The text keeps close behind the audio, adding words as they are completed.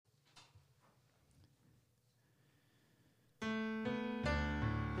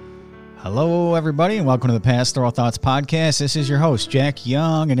Hello, everybody, and welcome to the Pastoral Thoughts Podcast. This is your host, Jack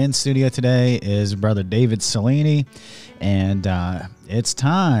Young, and in studio today is Brother David Cellini, and it's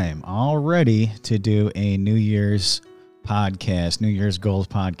time already to do a New Year's podcast, New Year's Goals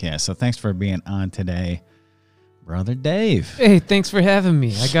podcast. So thanks for being on today, Brother Dave. Hey, thanks for having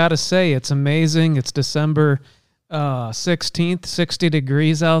me. I got to say, it's amazing. It's December 16th, 60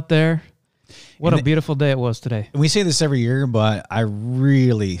 degrees out there. What a beautiful day it was today. We say this every year, but I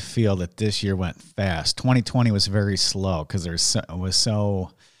really feel that this year went fast. 2020 was very slow because it was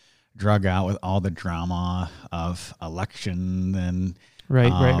so drug out with all the drama of election and right.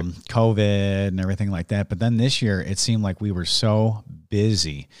 COVID and everything like that. But then this year, it seemed like we were so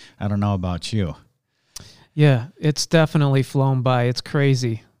busy. I don't know about you. Yeah, it's definitely flown by. It's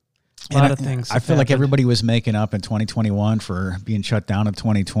crazy. A lot of things. I feel like everybody was making up in 2021 for being shut down in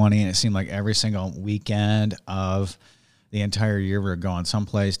 2020, and it seemed like every single weekend of the entire year we were going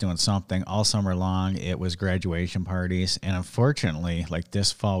someplace, doing something. All summer long, it was graduation parties, and unfortunately, like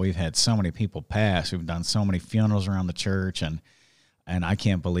this fall, we've had so many people pass. We've done so many funerals around the church, and I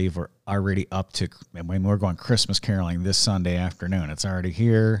can't believe we're already up to when we're going Christmas caroling this Sunday afternoon. It's already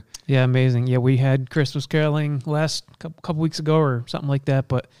here. Yeah, amazing. Yeah, we had Christmas caroling last couple weeks ago or something like that,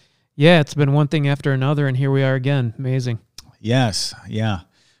 but yeah, it's been one thing after another, and here we are again. Amazing. Yes, yeah.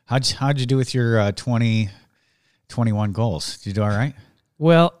 How'd you do with your 2021 goals? Did you do all right?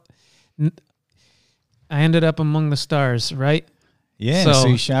 Well, I ended up among the stars, right? Yeah, so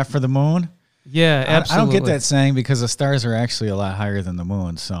you shot for the moon? Yeah, absolutely. I don't get that saying because the stars are actually a lot higher than the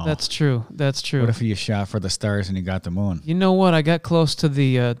moon. So That's true. What if you shot for the stars and you got the moon? You know what? I got close to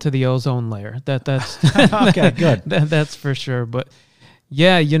the ozone layer. That's okay, good. That's for sure. But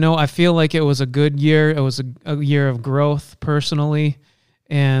yeah, I feel like it was a good year. It was a year of growth personally,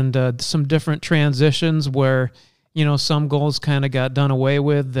 and some different transitions where some goals kind of got done away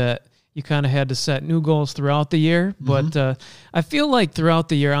with that. You kind of had to set new goals throughout the year, but I feel like throughout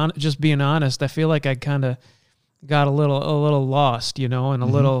the year, just being honest, I feel like I kind of got a little lost, and a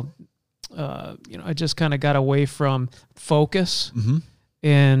little, I just kind of got away from focus,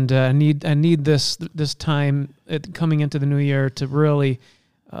 and I need this time coming into the new year to really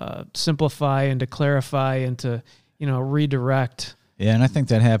simplify and to clarify and to redirect. Yeah, and I think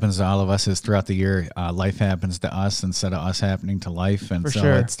that happens to all of us. Is throughout the year, life happens to us instead of us happening to life, and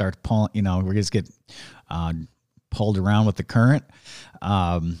it starts pulling. We just get pulled around with the current.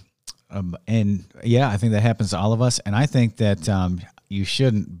 And yeah, I think that happens to all of us. And I think that you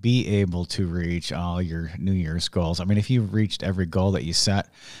shouldn't be able to reach all your New Year's goals. I mean, if you reached every goal that you set,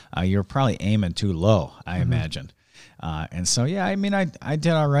 you're probably aiming too low, I imagine. And so, yeah, I mean, I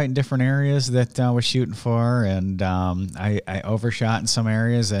did all right in different areas that I was shooting for, and I overshot in some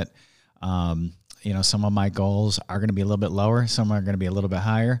areas that, some of my goals are going to be a little bit lower, some are going to be a little bit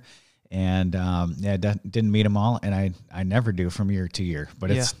higher, and didn't meet them all, and I never do from year to year,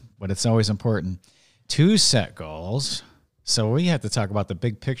 but it's always important to set goals. So we have to talk about the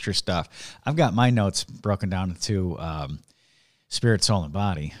big picture stuff. I've got my notes broken down into spirit, soul, and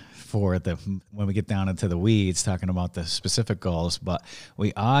body for when we get down into the weeds, talking about the specific goals, but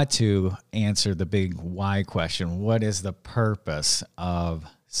we ought to answer the big why question. What is the purpose of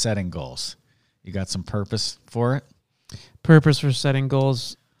setting goals? You got some purpose for it? Purpose for setting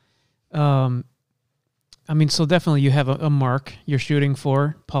goals. So definitely you have a mark you're shooting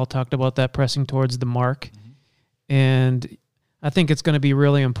for. Paul talked about that, pressing towards the mark. And I think it's going to be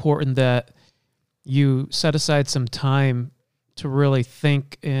really important that you set aside some time to really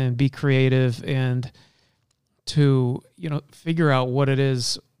think and be creative and to, figure out what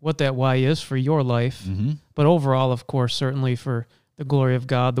that why is for your life. But overall, of course, certainly for the glory of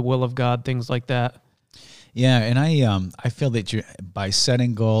God, the will of God, things like that. Yeah, and I feel that by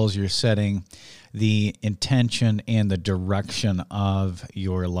setting goals, you're setting the intention and the direction of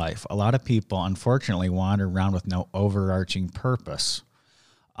your life. A lot of people, unfortunately, wander around with no overarching purpose.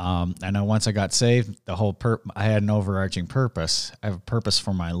 I know once I got saved, I had an overarching purpose. I have a purpose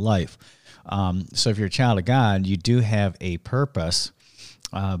for my life. So if you're a child of God, you do have a purpose,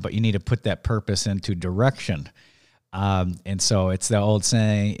 but you need to put that purpose into direction. And so it's the old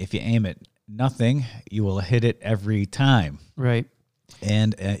saying, if you aim at nothing, you will hit it every time. Right.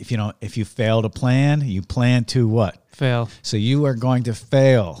 And if you fail to plan, you plan to what? Fail. So you are going to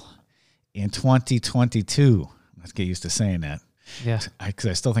fail in 2022. Let's get used to saying that. Yeah. Because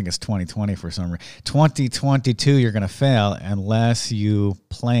I still think it's 2020 for some reason. 2022, you're going to fail unless you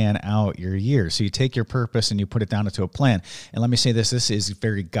plan out your year. So you take your purpose and you put it down into a plan. And let me say this is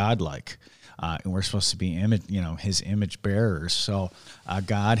very godlike. And we're supposed to be his image bearers. So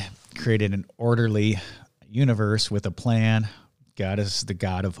God created an orderly universe with a plan God is the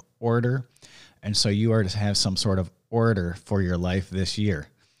God of order. And so you are to have some sort of order for your life this year.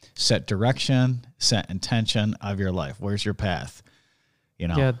 Set direction, set intention of your life. Where's your path? You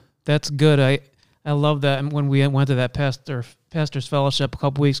know? Yeah, that's good. I love that. And when we went to that pastor's fellowship a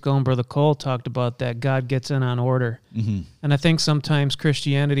couple weeks ago, and Brother Cole talked about that, God gets in on order. Mm-hmm. And I think sometimes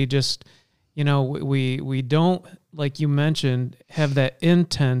Christianity just, we don't, like you mentioned, have that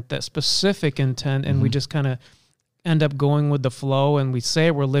intent, that specific intent, and we just kind of end up going with the flow, and we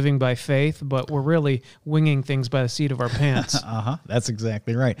say we're living by faith, but we're really winging things by the seat of our pants. That's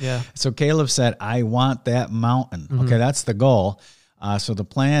exactly right. Yeah. So Caleb said, I want that mountain. Okay, that's the goal. So the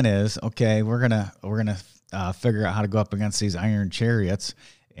plan is, okay, we're gonna figure out how to go up against these iron chariots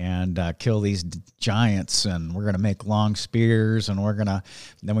and kill these giants, and we're gonna make long spears, and we're gonna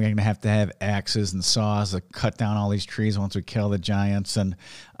have to have axes and saws to cut down all these trees once we kill the giants, and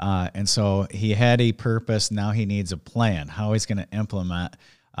so he had a purpose. Now he needs a plan how he's gonna implement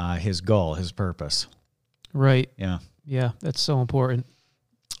his goal, his purpose. Right. Yeah, that's so important.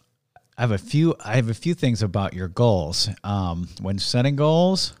 I have a few things about your goals. When setting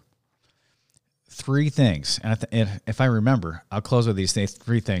goals, 3 things, and if I remember, I'll close with these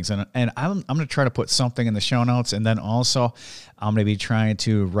 3 things. And I'm going to try to put something in the show notes, and then also I'm going to be trying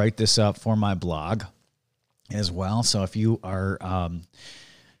to write this up for my blog as well. So if you are,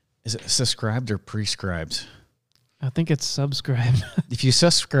 is it subscribed or prescribed? I think it's subscribed. If you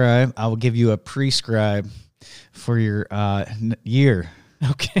subscribe, I will give you a prescribe for your year.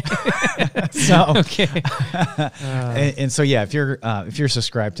 Okay. So okay. And so yeah, if you're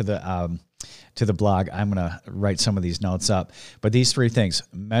subscribed to the blog, I'm gonna write some of these notes up. But these 3 things: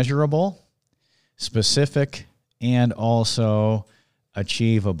 measurable, specific, and also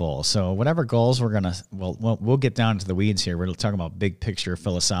achievable. So whatever goals we'll get down into the weeds here. We're talking about big picture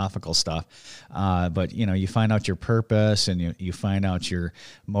philosophical stuff. But you find out your purpose, and you find out your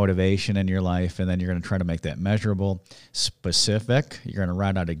motivation in your life, and then you're going to try to make that measurable, specific. You're going to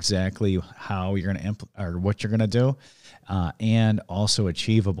write out exactly how you're going to or what you're going to do, and also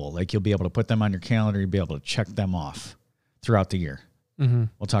achievable. Like you'll be able to put them on your calendar. You'll be able to check them off throughout the year. Mm-hmm.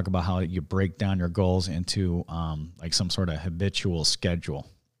 We'll talk about how you break down your goals into like some sort of habitual schedule.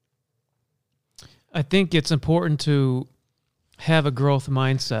 I think it's important to have a growth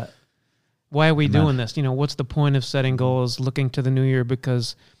mindset. Why are we doing this? What's the point of setting goals, looking to the new year?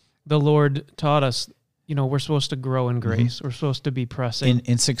 Because the Lord taught us, we're supposed to grow in grace. Mm-hmm. We're supposed to be pressing.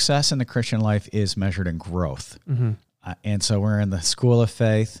 In success in the Christian life is measured in growth. Mm-hmm. And so we're in the school of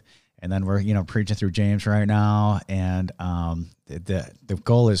faith. And then we're, preaching through James right now, and the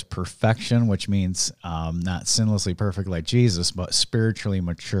goal is perfection, which means not sinlessly perfect like Jesus, but spiritually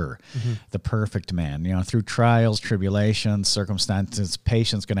mature, the perfect man. Through trials, tribulations, circumstances,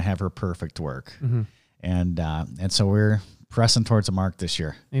 patience going to have her perfect work, and so we're pressing towards a mark this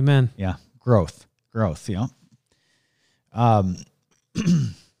year. Amen. Yeah, growth.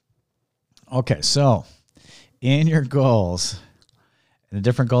 Okay, so in your goals. And the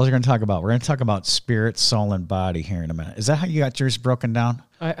different goals you're going to talk about. We're going to talk about spirit, soul, and body here in a minute. Is that how you got yours broken down?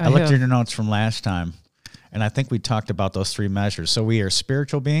 I looked at your notes from last time, and I think we talked about those 3 measures. So we are a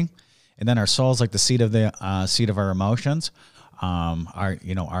spiritual being, and then our soul is like the seat of our emotions.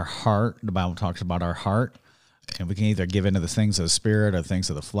 Our heart. The Bible talks about our heart, and we can either give into the things of the spirit or the things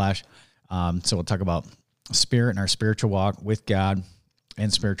of the flesh. So we'll talk about spirit and our spiritual walk with God,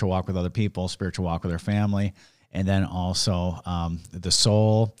 and spiritual walk with other people, spiritual walk with our family. And then also the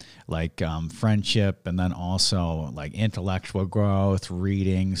soul, like friendship, and then also like intellectual growth,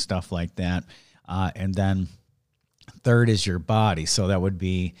 reading, stuff like that. And then 3rd is your body. So that would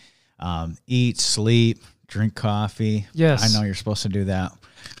be eat, sleep, drink coffee. Yes. I know you're supposed to do that.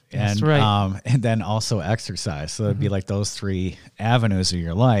 That's right. And then also exercise. So it'd be like those 3 avenues of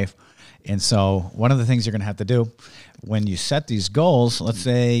your life. And so one of the things you're going to have to do when you set these goals, let's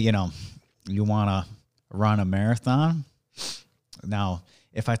say, you want to run a marathon. Now,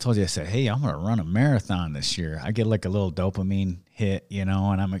 if I told you, I said, hey, I'm going to run a marathon this year, I get like a little dopamine hit, and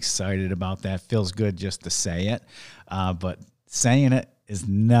I'm excited about that. Feels good just to say it. But saying it is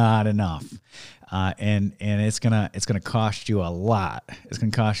not enough. And it's going to cost you a lot. It's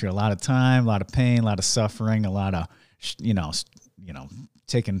going to cost you a lot of time, a lot of pain, a lot of suffering, a lot of,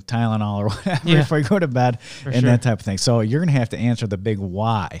 taking Tylenol or whatever before you go to bed that type of thing. So you're going to have to answer the big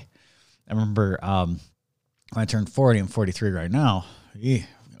why. I remember, when I turned 40, I'm 43 right now.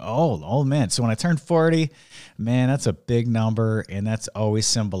 Old man. So when I turned 40, man, that's a big number, and that's always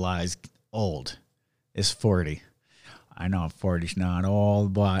symbolized old is 40. I know 40 is not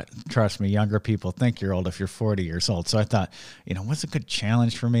old, but trust me, younger people think you're old if you're 40 years old. So I thought, what's a good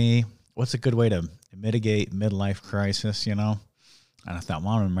challenge for me? What's a good way to mitigate midlife crisis, And I thought,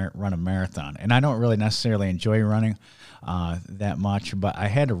 well, I'm going to run a marathon. And I don't really necessarily enjoy running that much, but I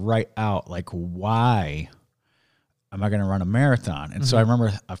had to write out, like, why am I going to run a marathon? And so I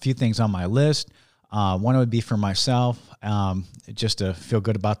remember a few things on my list. One would be for myself, just to feel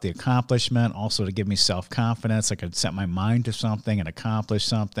good about the accomplishment, also to give me self-confidence. I could set my mind to something and accomplish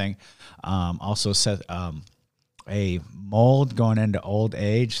something. Also set a mold going into old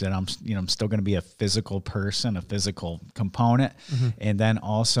age that I'm still going to be a physical person, a physical component. And then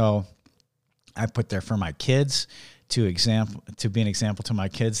also I put there for my kids to be an example to my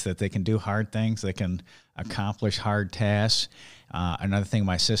kids that they can do hard things, they can accomplish hard tasks. Another thing,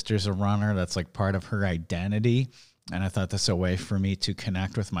 my sister's a runner. That's like part of her identity. And I thought that's a way for me to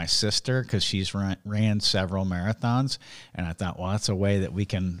connect with my sister because she's ran several marathons. And I thought, well, that's a way that we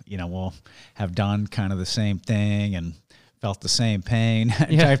can, we'll have done kind of the same thing and felt the same pain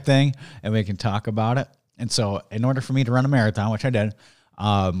type thing. And we can talk about it. And so in order for me to run a marathon, which I did,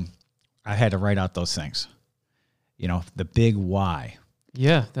 I had to write out those things, the big why.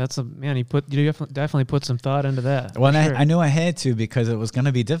 Yeah, you definitely put some thought into that. Well, and I knew I had to because it was going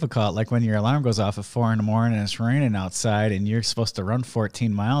to be difficult. Like when your alarm goes off at 4 a.m. and it's raining outside and you're supposed to run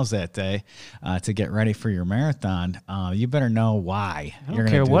 14 miles that day to get ready for your marathon, you better know why. I don't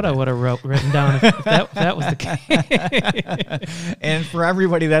care what I would have written down if that was the case. And for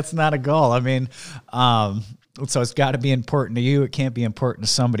everybody, that's not a goal. I mean, so it's got to be important to you. It can't be important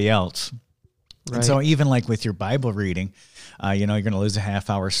to somebody else. Right. And so even like with your Bible reading, you're going to lose a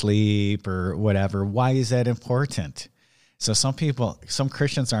half hour sleep or whatever. Why is that important? So some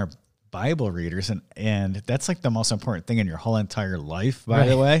Christians aren't Bible readers, and that's like the most important thing in your whole entire life, by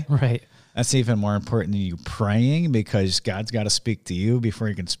the way. Right. That's even more important than you praying because God's got to speak to you before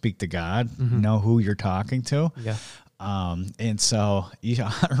you can speak to God, know who you're talking to. Yeah. And so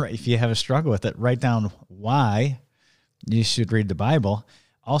if you have a struggle with it, write down why you should read the Bible.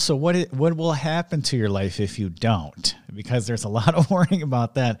 Also, what will happen to your life if you don't? Because there's a lot of warning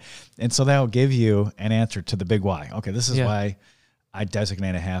about that. And so that will give you an answer to the big why. Okay, this is why I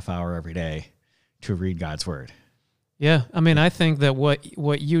designate a half hour every day to read God's word. Yeah, I mean, I think that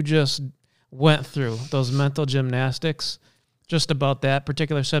what you just went through, those mental gymnastics, just about that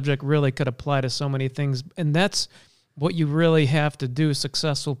particular subject really could apply to so many things. And that's what you really have to do,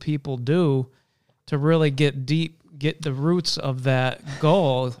 successful people do, to really get the roots of that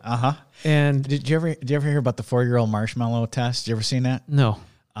goal. And did you ever hear about the 4-year-old marshmallow test? You ever seen that? No.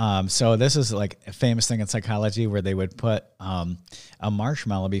 So this is like a famous thing in psychology where they would put a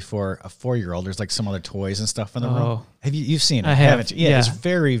marshmallow before a 4-year-old. There's like some other toys and stuff in the room. You've seen it? I have. Haven't you? Yeah, it's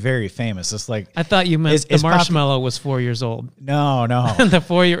very, very famous. It's like I thought you meant the marshmallow was 4 years old. No. The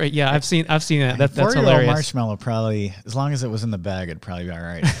 4-year. Yeah, I've seen that. That's hilarious. Marshmallow probably, as long as it was in the bag, it'd probably be all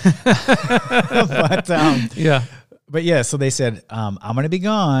right. But yeah, so they said, I'm going to be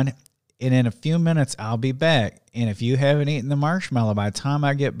gone, and in a few minutes, I'll be back. And if you haven't eaten the marshmallow, by the time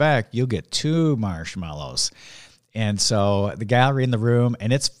I get back, you'll get 2 marshmallows. And so the gallery in the room,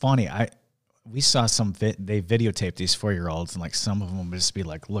 and it's funny, we saw they videotaped these 4-year-olds, and like some of them would just be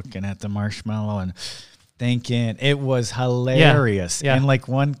like looking at the marshmallow and thinking. It was hilarious. Yeah. And like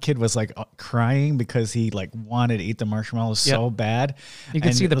one kid was like crying because he like wanted to eat the marshmallow so bad. You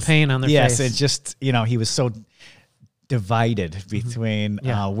could see the pain on their face. Yes, it just, he was so divided between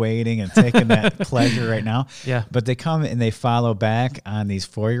waiting and taking that pleasure right now. Yeah. But they come and they follow back on these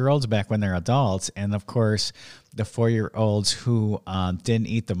 4-year-olds back when they're adults. And of course, the 4-year-olds who didn't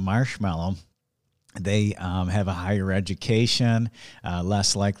eat the marshmallow, they have a higher education,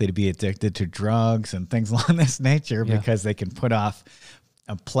 less likely to be addicted to drugs and things along this nature because they can put off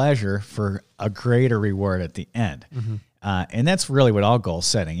a pleasure for a greater reward at the end. And that's really what all goal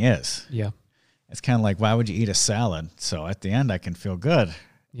setting is. Yeah. It's kind of like, why would you eat a salad? So at the end, I can feel good.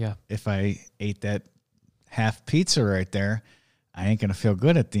 Yeah. If I ate that half pizza right there, I ain't going to feel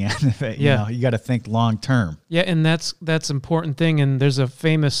good at the end of it. You got to think long term. Yeah, and that's important thing. And there's a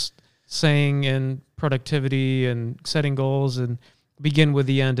famous saying in productivity and setting goals, and begin with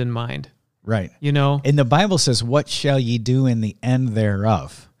the end in mind. Right. And the Bible says, what shall ye do in the end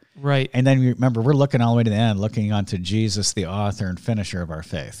thereof? Right. And then remember, we're looking all the way to the end, looking onto Jesus, the author and finisher of our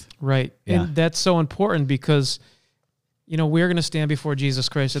faith. Right. Yeah. And that's so important because, we're going to stand before Jesus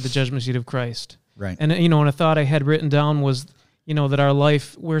Christ at the judgment seat of Christ. Right. And, and a thought I had written down was, that our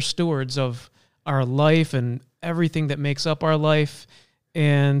life, we're stewards of our life and everything that makes up our life,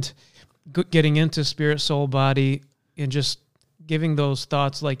 and getting into spirit, soul, body, and just giving those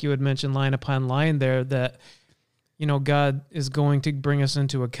thoughts, like you had mentioned, line upon line there, that God is going to bring us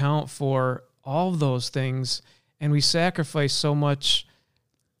into account for all of those things, and we sacrifice so much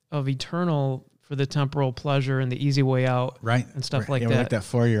of eternal for the temporal pleasure and the easy way out, right, and stuff like we're that. like that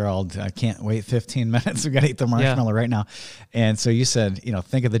 4-year-old. I can't wait 15 minutes. We got to eat the marshmallow right now. And so you said,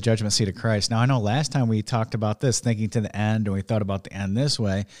 think of the judgment seat of Christ. Now I know last time we talked about this, thinking to the end, and we thought about the end this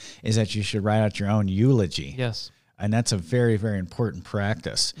way, is that you should write out your own eulogy. Yes. And that's a very, very important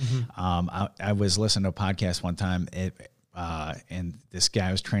practice. I was listening to a podcast one time, and this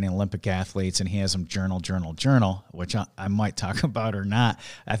guy was training Olympic athletes, and he has them journal, which I might talk about or not.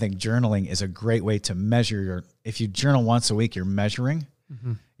 I think journaling is a great way to measure if you journal once a week, you're measuring.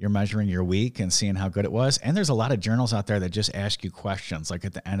 You're measuring your week and seeing how good it was. And there's a lot of journals out there that just ask you questions, like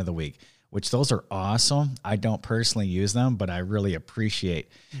at the end of the week, which those are awesome. I don't personally use them, but I really appreciate.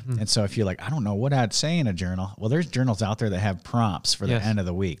 And so if you're like, I don't know what I'd say in a journal, well, there's journals out there that have prompts for the end of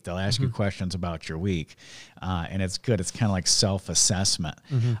the week. They'll ask you questions about your week, and it's good. It's kind of like self-assessment.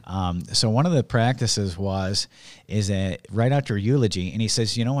 So one of the practices is that write out your eulogy. And he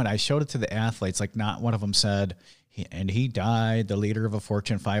says, you know what? I showed it to the athletes. Like, not one of them said, he died the leader of a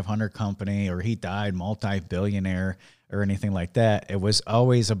Fortune 500 company, or he died multi-billionaire, or anything like that. It was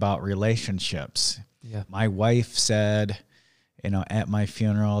always about relationships. Yeah. My wife said, at my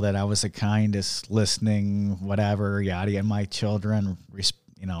funeral that I was the kindest, listening, whatever, yada, and my children,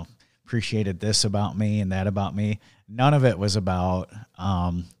 appreciated this about me and that about me. None of it was about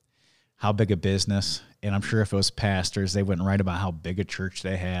how big a business. And I'm sure if it was pastors, they wouldn't write about how big a church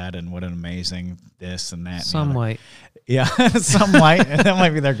they had and what an amazing this and that. Some might. Yeah, some might. That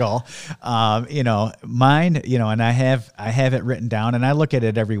might be their goal. Mine, and I have it written down, and I look at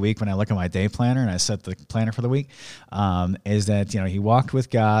it every week when I look at my day planner and I set the planner for the week, is that, he walked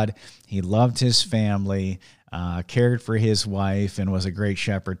with God, he loved his family, cared for his wife, and was a great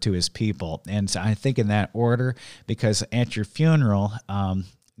shepherd to his people. And so I think in that order, because at your funeral,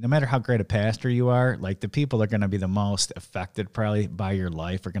 no matter how great a pastor you are, like, the people that are going to be the most affected probably by your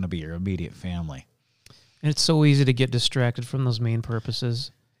life are going to be your immediate family. And it's so easy to get distracted from those main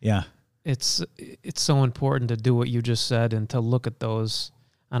purposes. Yeah. It's so important to do what you just said and to look at those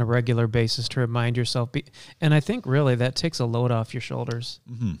on a regular basis to remind yourself. And I think really that takes a load off your shoulders,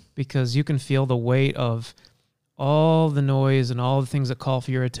 because you can feel the weight of all the noise and all the things that call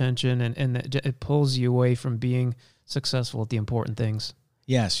for your attention, and it pulls you away from being successful at the important things.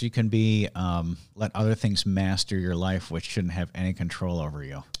 Yes, you can be let other things master your life, which shouldn't have any control over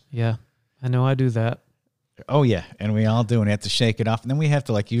you. Yeah, I know I do that. Oh, yeah, and we all do, and we have to shake it off. And then we have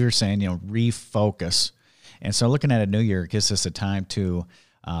to, like you were saying, refocus. And so looking at a new year gives us a time to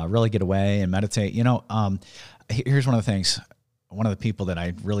really get away and meditate. Here's one of the things. One of the people that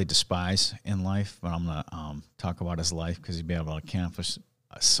I really despise in life, but I'm going to talk about his life because he'd be able to accomplish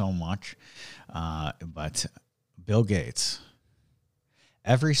so much. But Bill Gates.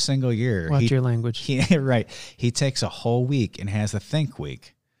 Every single year. Watch your language. Right. He takes a whole week and has a think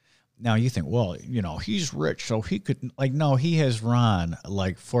week. Now you think, well, he's rich, so he could, no, he has run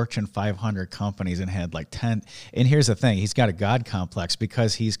like Fortune 500 companies and had like 10. And here's the thing. He's got a God complex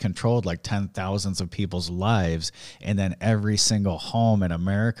because he's controlled like 10,000s of people's lives. And then every single home in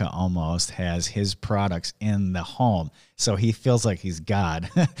America almost has his products in the home. So he feels like he's God.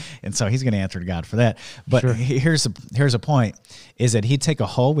 And so he's going to answer to God for that. But sure. Here's a point, is that he'd take a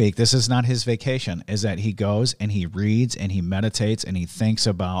whole week. This is not his vacation, is that he goes and he reads and he meditates and he thinks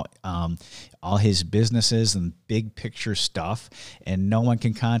about all his businesses and big picture stuff, and no one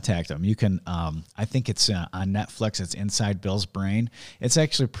can contact him. You can, I think it's on Netflix. It's Inside Bill's Brain. It's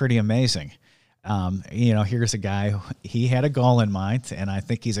actually pretty amazing. Here's a guy, he had a goal in mind, and I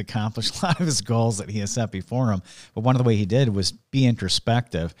think he's accomplished a lot of his goals that he has set before him. But one of the way he did was be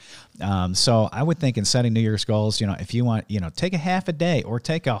introspective. So I would think in setting New Year's goals, if you want, take a half a day or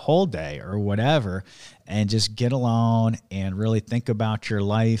take a whole day or whatever, and just get alone and really think about your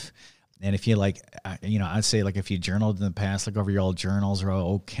life. And if you I'd say if you journaled in the past, look over your old journals or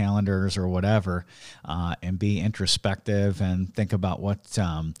old calendars or whatever, and be introspective and think about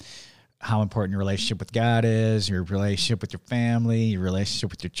how important your relationship with God is, your relationship with your family, your relationship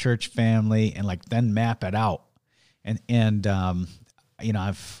with your church family, and then map it out. And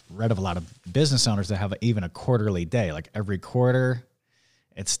I've read of a lot of business owners that have even a quarterly day, like every quarter,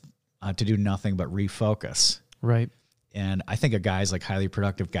 it's to do nothing but refocus. Right. And I think of guys like highly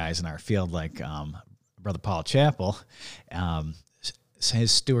productive guys in our field, like Brother Paul Chappell,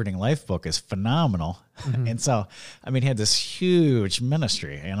 his Stewarding Life book is phenomenal. Mm-hmm. And so, he had this huge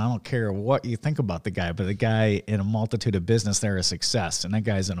ministry, and I don't care what you think about the guy, but the guy in a multitude of business, there is success. And that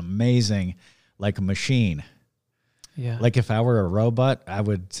guy's an amazing, machine. Yeah. If I were a robot, I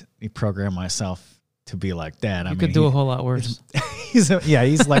would program myself to be like that. You could do a whole lot worse.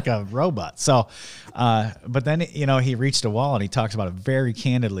 he's like a robot. So, but then, he reached a wall and he talks about it very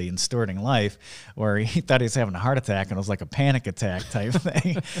candidly in Stewarding Life, where he thought he was having a heart attack and it was like a panic attack type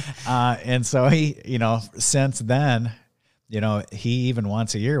thing. And so he, since then, he even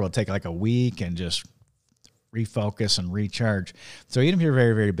once a year will take like a week and just refocus and recharge. So even if you're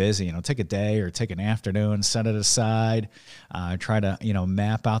very, very busy, take a day or take an afternoon, set it aside, try to,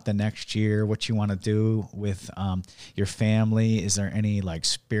 map out the next year, what you want to do with your family. Is there any like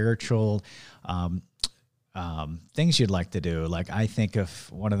spiritual things you'd like to do? Like I think of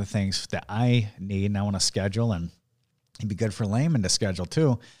one of the things that I need and I want to schedule, and it'd be good for laymen to schedule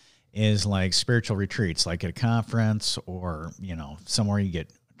too, is like spiritual retreats, like at a conference or, somewhere you get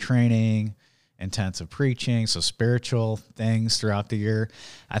training, intensive preaching, so spiritual things throughout the year.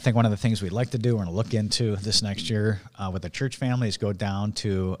 I think one of the things we'd like to do, we're going to look into this next year with the church family, is go down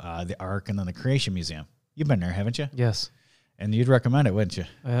to the Ark and then the Creation Museum. You've been there, haven't you? Yes. And you'd recommend it, wouldn't you?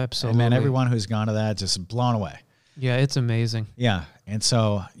 Absolutely. And man, everyone who's gone to that just blown away. Yeah, it's amazing. Yeah. And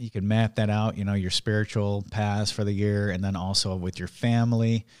so you can map that out, your spiritual paths for the year, and then also with your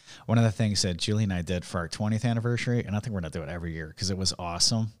family. One of the things that Julie and I did for our 20th anniversary, and I think we're going to do it every year because it was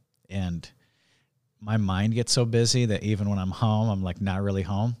awesome. And my mind gets so busy that even when I'm home, I'm like not really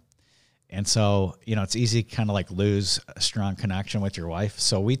home. And so, it's easy to kind of like lose a strong connection with your wife.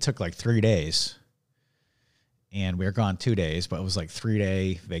 So we took like 3 days and we were gone 2 days, but it was like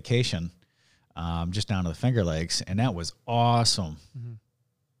 3-day vacation, just down to the Finger Lakes. And that was awesome.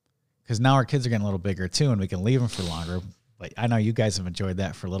 Because now our kids are getting a little bigger too, and we can leave them for longer. Like I know you guys have enjoyed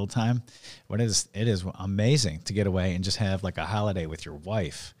that for a little time, but it is amazing to get away and just have like a holiday with your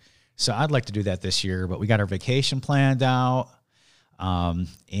wife. So I'd like to do that this year, but we got our vacation planned out.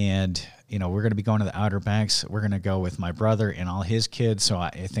 And, we're going to be going to the Outer Banks. We're going to go with my brother and all his kids. So I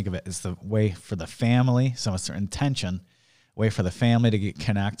think of it as the way for the family. So it's their intention, way for the family to get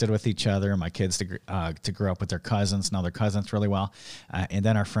connected with each other. My kids to grow up with their cousins, know their cousins really well. And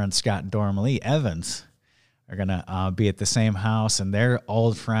then our friends Scott and Dormalee Evans are going to be at the same house, and they're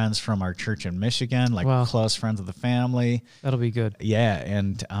old friends from our church in Michigan, like close friends of the family. That'll be good. Yeah,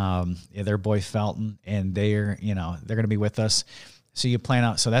 and they're Boy Felton, and they're going to be with us. So you plan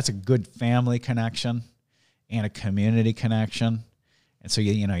out, so that's a good family connection and a community connection. And so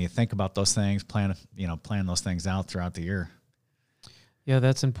you think about those things, plan those things out throughout the year. Yeah,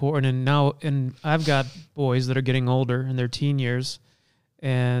 that's important. And I've got boys that are getting older in their teen years,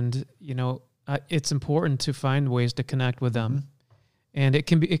 and it's important to find ways to connect with them. And it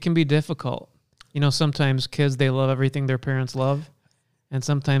can be difficult. Sometimes kids, they love everything their parents love, and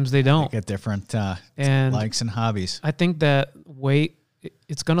sometimes they don't. They get different likes and hobbies. I think that weight,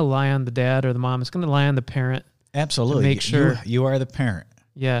 it's going to lie on the dad or the mom. It's going to lie on the parent. Absolutely. To make sure you are the parent.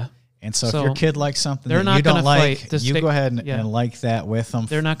 Yeah. And so if your kid likes something that you don't like, you go ahead and like that with them.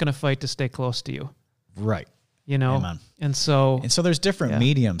 They're not going to fight to stay close to you. Right. Amen. And so there's different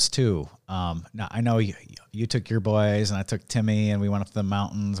mediums too. Now I know you took your boys and I took Timmy, and we went up to the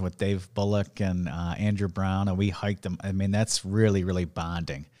mountains with Dave Bullock and Andrew Brown, and we hiked them. I mean, that's really, really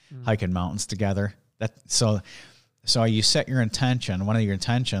bonding, hiking mountains together. So you set your intention. One of your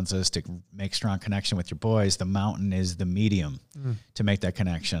intentions is to make strong connection with your boys. The mountain is the medium to make that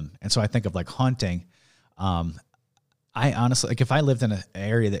connection. And so I think of like hunting. I honestly, like if I lived in an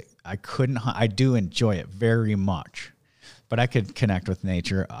area that I couldn't hunt, I do enjoy it very much, but I could connect with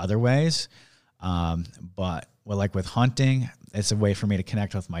nature other ways. But like with hunting, it's a way for me to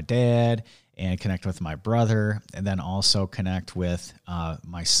connect with my dad and connect with my brother, and then also connect with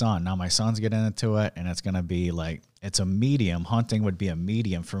my son. Now my son's getting into it, and it's going to be like, it's a medium. Hunting would be a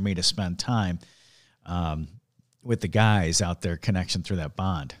medium for me to spend time with the guys out there, connection through that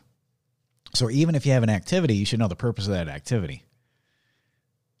bond. So even if you have an activity, you should know the purpose of that activity.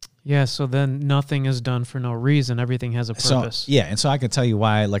 Yeah, so then nothing is done for no reason. Everything has a purpose. And so I can tell you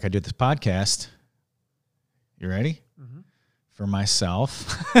why, like I do this podcast. You ready? For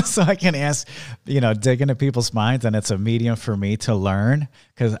myself. So I can ask, dig into people's minds, and it's a medium for me to learn,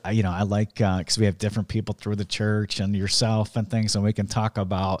 because, I like, because we have different people through the church and yourself and things, and we can talk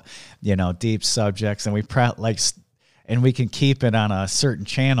about, deep subjects, and and we can keep it on a certain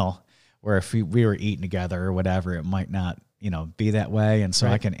channel, where if we were eating together or whatever, it might not, be that way. And so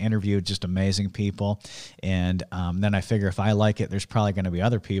I can interview just amazing people. And then I figure if I like it, there's probably going to be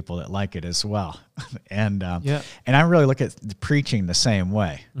other people that like it as well. And I really look at the preaching the same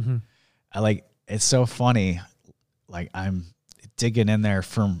way. It's so funny. Like I'm digging in there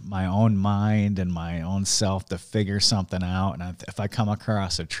from my own mind and my own self to figure something out. And if I come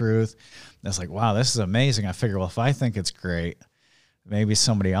across a truth that's like, wow, this is amazing, I figure, well, if I think it's great, maybe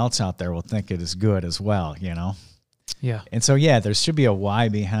somebody else out there will think it is good as well, Yeah. And so, yeah, there should be a why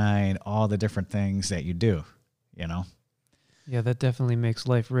behind all the different things that you do, you know? Yeah, that definitely makes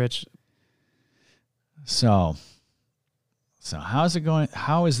life rich. So how's it going?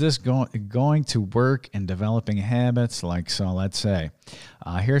 How is this going to work in developing habits? Like, so let's say,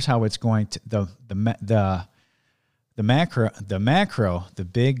 here's how it's going to, the macro, the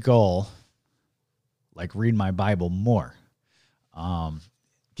big goal, like read my Bible more,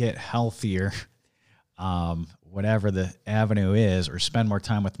 get healthier, whatever the avenue is, or spend more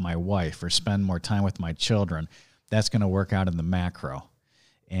time with my wife, or spend more time with my children. That's going to work out in the macro.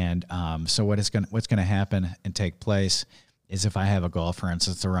 And so what's going to happen and take place is, if I have a goal, for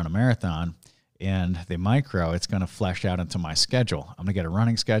instance, to run a marathon, in the micro, it's going to flesh out into my schedule. I'm going to get a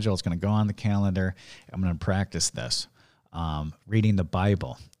running schedule. It's going to go on the calendar. I'm going to practice this. Reading the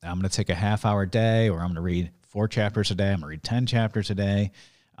Bible. I'm going to take a half-hour day, or I'm going to read 4 chapters a day. I'm going to read 10 chapters a day.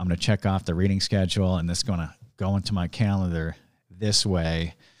 I'm going to check off the reading schedule, and this is going to go into my calendar this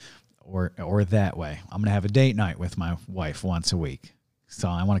way or that way. I'm going to have a date night with my wife once a week. So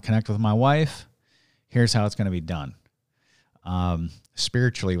I want to connect with my wife. Here's how it's going to be done.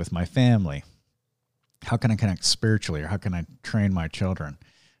 Spiritually with my family. How can I connect spiritually, or how can I train my children?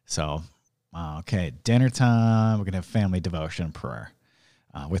 So, okay, dinner time, we're going to have family devotion and prayer.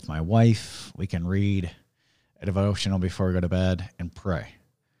 With my wife, we can read a devotional before we go to bed and pray.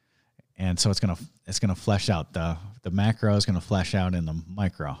 And so it's gonna flesh out. The macro is going to flesh out in the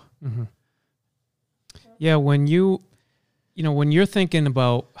micro. Mm-hmm. Yeah, when when you're thinking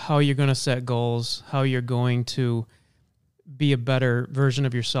about how you're going to set goals, how you're going to be a better version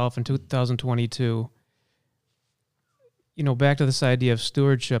of yourself in 2022, back to this idea of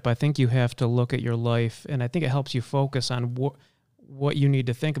stewardship, I think you have to look at your life, and I think it helps you focus on what you need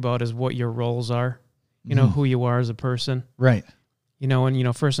to think about is what your roles are, who you are as a person. Right.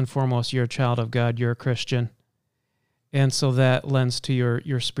 And first and foremost, you're a child of God, you're a Christian. And so that lends to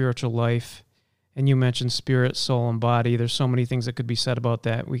your spiritual life. And you mentioned spirit, soul, and body. There's so many things that could be said about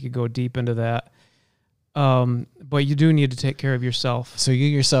that. We could go deep into that. But you do need to take care of yourself. So you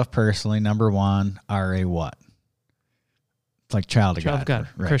yourself personally, number one, are a what? It's like child of God.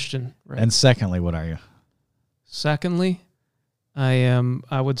 Right. Christian. Right. And secondly, what are you? Secondly, I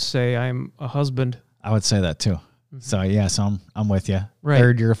would say I'm a husband. I would say that too. Mm-hmm. So yes, I'm with you. Right.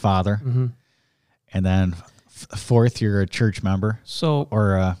 Third, you're a father. Mm-hmm. And then fourth, you're a church member. So,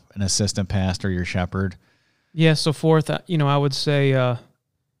 or an assistant pastor, your shepherd. Yeah. So fourth, I would say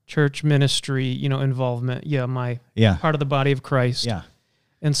church ministry, involvement. Yeah, part of the body of Christ. Yeah.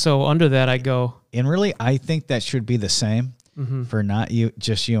 And so under that, I go. And really, I think that should be the same mm-hmm. for not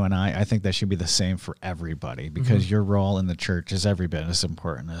just you and I. I think that should be the same for everybody, because mm-hmm. your role in the church is every bit as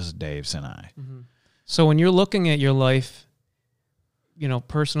important as Dave's and I. Mm-hmm. So when you're looking at your life,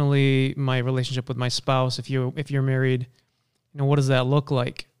 personally, my relationship with my spouse, if you're married, what does that look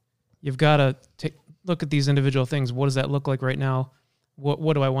like? You've got to look at these individual things. What does that look like right now?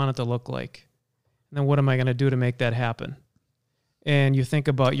 What do I want it to look like? And then what am I going to do to make that happen? And you think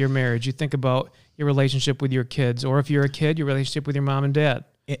about your marriage. You think about your relationship with your kids, or if you're a kid, your relationship with your mom and dad.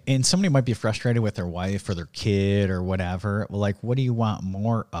 And somebody might be frustrated with their wife or their kid or whatever. Well, like, what do you want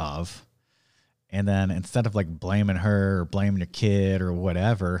more of? And then instead of like blaming her or blaming your kid or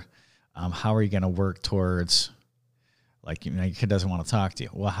whatever, how are you going to work towards, like, your kid doesn't want to talk to you?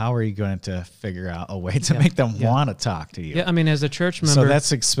 Well, how are you going to figure out a way to make them want to talk to you? Yeah, I mean, as a church member. So that's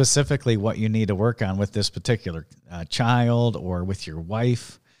specifically what you need to work on with this particular child or with your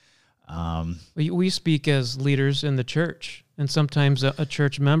wife. We speak as leaders in the church, and sometimes a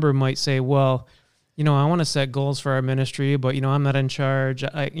church member might say, well, I want to set goals for our ministry, but, I'm not in charge.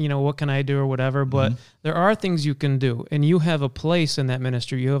 What can I do or whatever? But mm-hmm. there are things you can do, and you have a place in that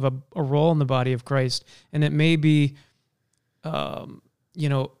ministry. You have a role in the body of Christ, and it may be,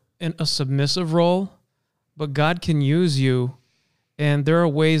 in a submissive role, but God can use you, and there are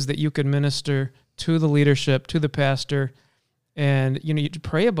ways that you can minister to the leadership, to the pastor, and you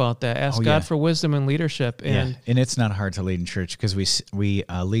pray about that. Ask God for wisdom and leadership. And it's not hard to lead in church, because we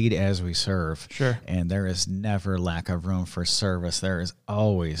lead as we serve. Sure. And there is never lack of room for service. There is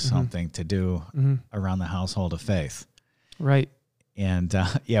always mm-hmm. something to do mm-hmm. around the household of faith. Right. And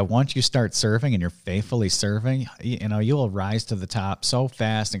once you start serving and you're faithfully serving, you will rise to the top so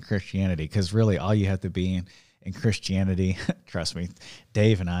fast in Christianity, because really all you have to be in Christianity, trust me,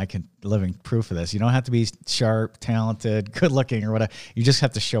 Dave and I can living proof of this. You don't have to be sharp, talented, good looking or whatever. You just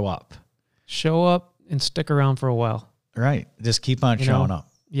have to show up. Show up and stick around for a while. Right. Just keep on showing up.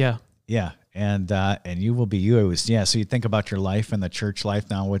 Yeah. Yeah. And you will be you. Yeah. So you think about your life and the church life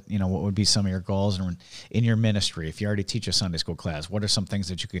now. What would be some of your goals in your ministry? If you already teach a Sunday school class, what are some things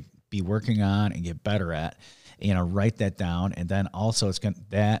that you could be working on and get better at? write that down. And then also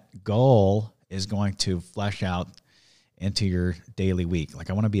that goal is going to flesh out into your daily week. Like,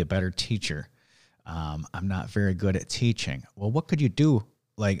 I want to be a better teacher. I'm not very good at teaching. Well, what could you do?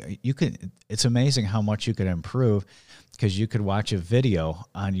 Like, it's amazing how much you could improve, because you could watch a video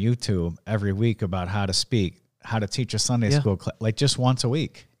on YouTube every week about how to speak, how to teach a Sunday school class, like just once a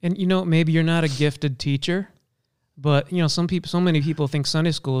week. And, maybe you're not a gifted teacher, but, so many people think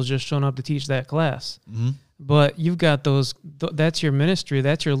Sunday school is just showing up to teach that class. Mm-hmm. But you've got that's your ministry.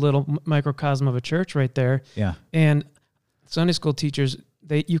 That's your little microcosm of a church right there. Yeah. And Sunday school teachers,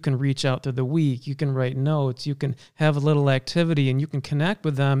 you can reach out through the week. You can write notes. You can have a little activity, and you can connect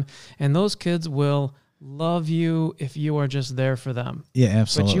with them. And those kids will love you if you are just there for them. Yeah,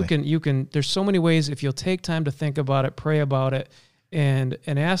 absolutely. But you can. There's so many ways, if you'll take time to think about it, pray about it, and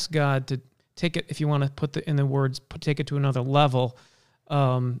ask God to take it. If you want to take it to another level.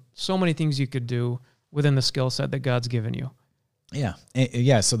 So many things you could do within the skill set that God's given you. Yeah.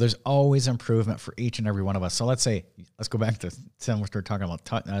 Yeah. So there's always improvement for each and every one of us. So let's go back to what we're talking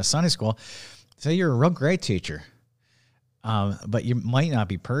about, Sunday school. Say you're a real great teacher, but you might not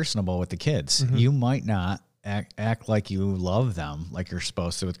be personable with the kids. Mm-hmm. You might not act like you love them like you're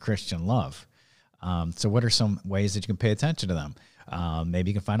supposed to with Christian love. So what are some ways that you can pay attention to them?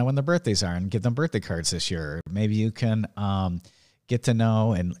 Maybe you can find out when their birthdays are and give them birthday cards this year. Maybe you can get to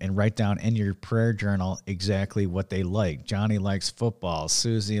know and write down in your prayer journal exactly what they like. Johnny likes football.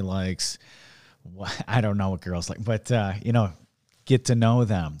 Susie likes, I don't know what girls like, but, get to know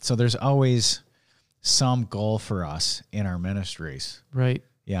them. So there's always some goal for us in our ministries. Right.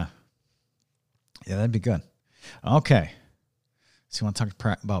 Yeah. Yeah, that'd be good. Okay. So you want to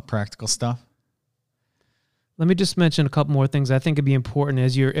talk about practical stuff? Let me just mention a couple more things I think would be important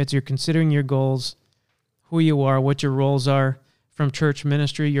as you're considering your goals, who you are, what your roles are from church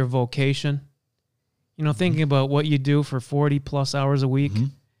ministry, your vocation, thinking about what you do for 40 plus hours a week. Mm-hmm.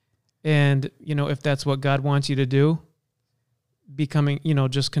 And, if that's what God wants you to do, becoming,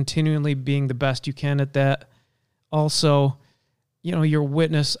 just continually being the best you can at that. Also, your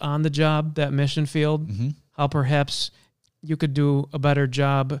witness on the job, that mission field, mm-hmm. how perhaps you could do a better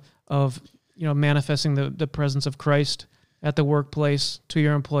job of, manifesting the presence of Christ at the workplace to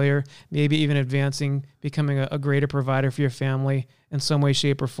your employer, maybe even advancing, becoming a greater provider for your family in some way,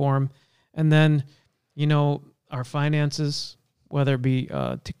 shape, or form. And then, our finances, whether it be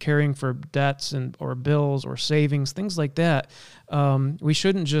caring for debts or bills or savings, things like that. We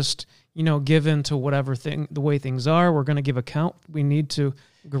shouldn't just, give in to the way things are. We're going to give account. We need to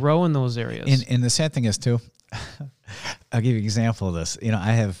grow in those areas. And the sad thing is too, I'll give you an example of this.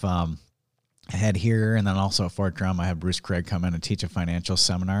 I have had here, and then also at Fort Drum, I had Bruce Craig come in and teach a financial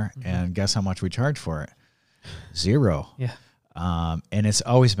seminar, mm-hmm. and guess how much we charge for it? $0. Yeah. And it's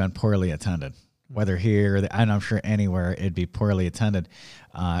always been poorly attended, whether here, and I'm sure anywhere, it'd be poorly attended.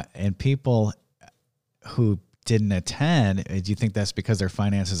 And people who didn't attend, do you think that's because their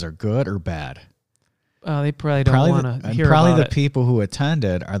finances are good or bad? They probably don't want to hear about it. Probably the people who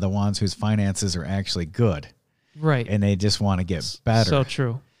attended are the ones whose finances are actually good. Right. And they just want to get better. So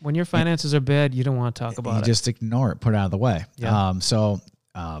true. When your finances are bad, you don't want to talk about it. You just ignore it, put it out of the way. Yeah.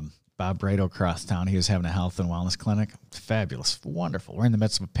 Bob Brado across town, he was having a health and wellness clinic. Fabulous, wonderful. We're in the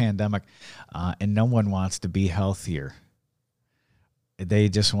midst of a pandemic, and no one wants to be healthier. They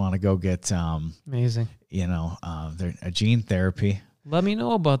just want to go get, amazing. A gene therapy. Let me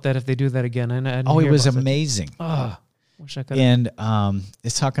know about that if they do that again. It was amazing. Wish I could. And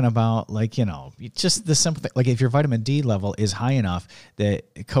it's talking about just the simple thing. Like if your vitamin D level is high enough,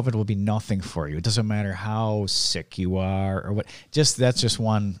 that COVID will be nothing for you. It doesn't matter how sick you are or what. That's just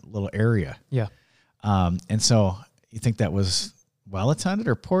one little area. Yeah. And so you think that was well attended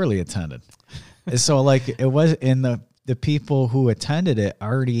or poorly attended? So it was in the people who attended it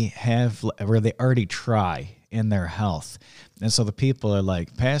already try in their health, and so the people are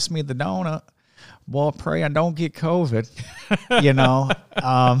like, pass me the donut. Well, pray I don't get COVID, I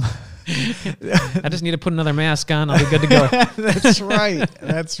just need to put another mask on. I'll be good to go. That's right.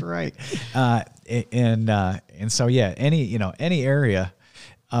 That's right. And so, yeah, any area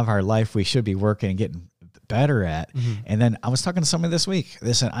of our life we should be working and getting better at. Mm-hmm. And then I was talking to somebody this week.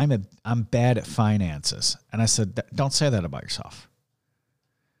 They said, I'm bad at finances. And I said, don't say that about yourself,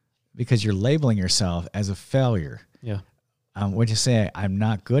 because you're labeling yourself as a failure. Yeah. Would you say I'm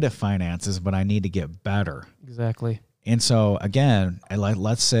not good at finances, but I need to get better? Exactly. And so again,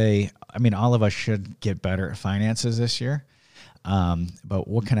 let's say, all of us should get better at finances this year. But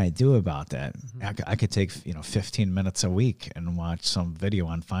what can I do about that? I could take 15 minutes a week and watch some video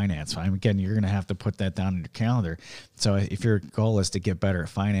on finance. Again, you're going to have to put that down in your calendar. So if your goal is to get better at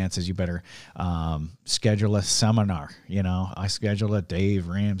finances, you better schedule a seminar. I schedule a Dave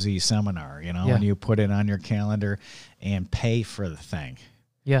Ramsey seminar. And you put it on your calendar and pay for the thing.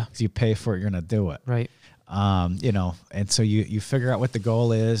 Yeah, because you pay for it, you're going to do it. Right. And so you figure out what the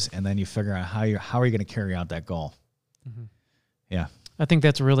goal is, and then you figure out how are you going to carry out that goal. Mm-hmm. Yeah. I think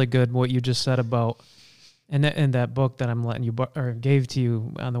that's really good what you just said about, and in that book that I'm letting you or gave to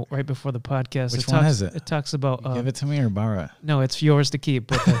you right before the podcast. Which one is it? It talks about give it to me or borrow it. No, it's yours to keep.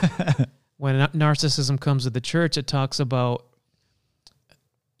 But when narcissism comes to the church, it talks about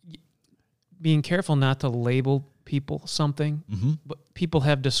being careful not to label people something, but people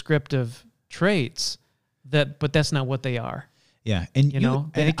have descriptive traits but that's not what they are. Yeah, and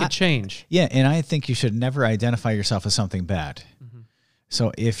it could change. Yeah, and I think you should never identify yourself as something bad. Mm-hmm.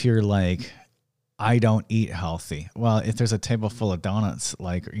 So if you're like, I don't eat healthy, well, if there's a table full of donuts,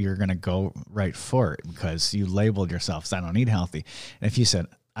 like you're gonna go right for it because you labeled yourself as I don't eat healthy. And if you said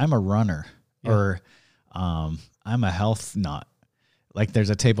I'm a runner or I'm a health nut, like there's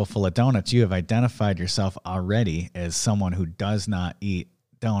a table full of donuts, you have identified yourself already as someone who does not eat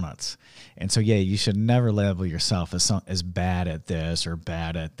donuts. And so, you should never label yourself as bad at this or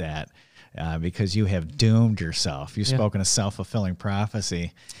bad at that, because you have doomed yourself. You've spoken a self-fulfilling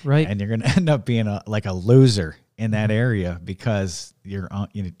prophecy, right? And you're going to end up being like a loser in that area because you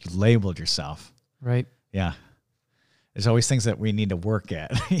labeled yourself. Right. Yeah. There's always things that we need to work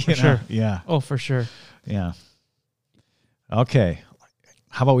at. For sure. Yeah. Oh, for sure. Yeah. Okay.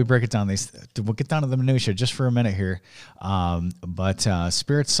 How about we break it down? We'll get down to the minutia just for a minute here. But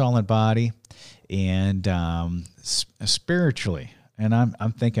spirit, soul, and body, and spiritually. And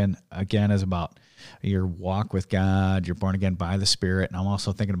I'm thinking again is about your walk with God. You're born again by the Spirit, and I'm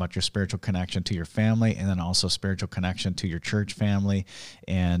also thinking about your spiritual connection to your family, and then also spiritual connection to your church family.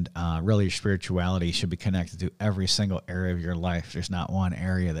 And really, your spirituality should be connected to every single area of your life. There's not one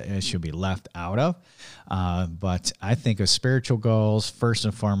area that it should be left out of. But I think of spiritual goals first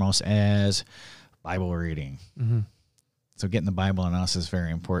and foremost as Bible reading. Mm-hmm. So getting the Bible in us is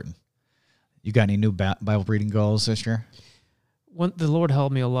very important. You got any new Bible reading goals this year? The Lord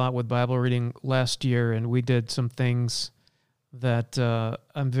helped me a lot with Bible reading last year, and we did some things that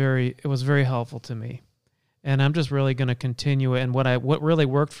it was very helpful to me. And I'm just really going to continue it. And what really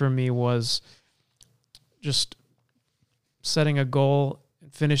worked for me was just setting a goal,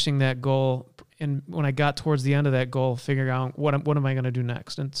 finishing that goal, and when I got towards the end of that goal, figuring out what am I going to do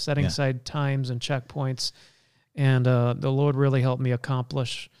next, and setting aside times and checkpoints. And the Lord really helped me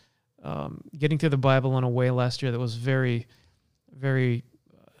accomplish getting through the Bible in a way last year that was very, very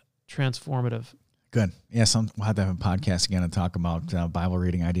transformative. Good. Yeah, we'll have to have a podcast again and talk about Bible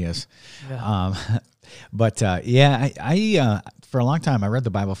reading ideas. Yeah. I for a long time, I read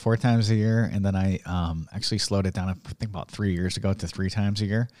the Bible 4 times a year, and then I actually slowed it down, I think about 3 years ago, to 3 times a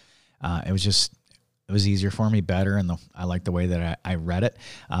year. It was easier for me, better, and I like the way that I read it.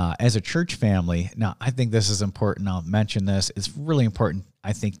 As a church family, now I think this is important. I'll mention this. It's really important,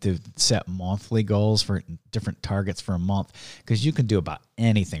 I think, to set monthly goals for different targets for a month, because you can do about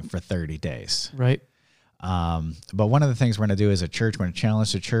anything for 30 days. Right. But one of the things we're going to do as a church, we're going to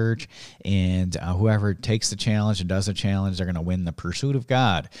challenge the church, and whoever takes the challenge and does the challenge, they're going to win the pursuit of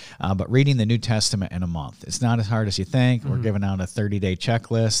God. But reading the New Testament in a month, it's not as hard as you think. Mm-hmm. We're giving out a 30-day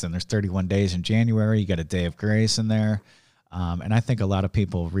checklist, and there's 31 days in January. You got a day of grace in there. And I think a lot of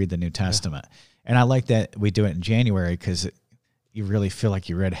people read the New Testament. Yeah. And I like that we do it in January, because you really feel like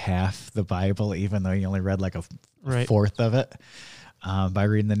you read half the Bible, even though you only read like a fourth of it. By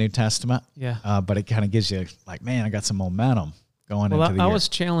reading the New Testament. Yeah. But it kind of gives you like, man, I got some momentum going into the year. I was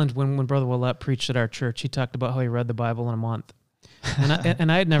challenged when Brother Willett preached at our church. He talked about how he read the Bible in a month.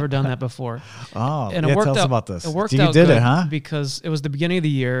 And I had never done that before. Oh, and tell us about this. It worked you out did good it, huh? Because it was the beginning of the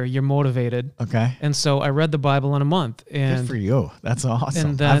year. You're motivated. Okay. And so I read the Bible in a month. And good for you. That's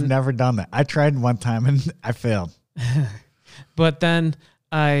awesome. And then, I've never done that. I tried one time and I failed. But then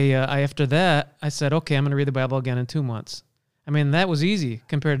I after that, I said, okay, I'm going to read the Bible again in 2 months. I mean, that was easy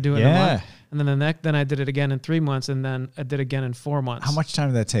compared to doing it in a month. And then I did it again in 3 months, and then I did it again in 4 months. How much time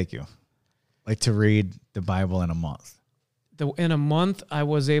did that take you? Like to read the Bible in a month? In a month, I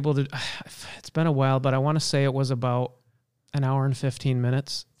was able to, it's been a while, but I want to say it was about an hour and 15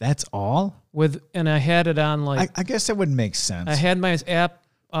 minutes. That's all? And I had it on I guess that would make sense. I had my app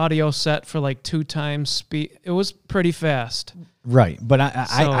audio set for like 2 times speed. It was pretty fast. Right. But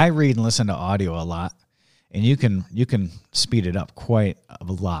I read and listen to audio a lot. and you can speed it up quite a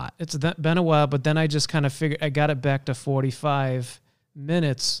lot. It's been a while, but then I just kind of figured I got it back to 45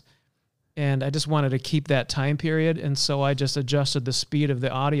 minutes, and I just wanted to keep that time period, and so I just adjusted the speed of the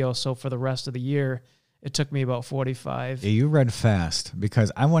audio. So for the rest of the year, it took me about 45. Yeah, you read fast,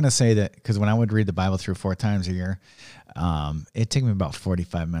 because I want to say that, because when I would read the Bible through 4 times a year, it took me about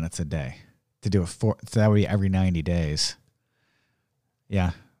 45 minutes a day to do it. So that would be every 90 days.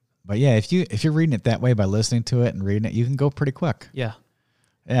 Yeah. But yeah, if you're reading it that way by listening to it and reading it, you can go pretty quick. Yeah.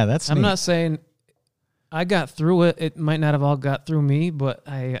 Yeah, that's I'm neat. not saying I got through it. It might not have all got through me, but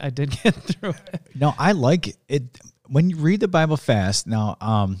I did get through it. No, I like it. When you read the Bible fast,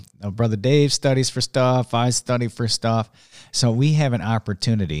 now Brother Dave studies for stuff, I study for stuff. So we have an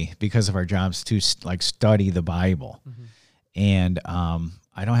opportunity because of our jobs to like study the Bible. Mm-hmm. And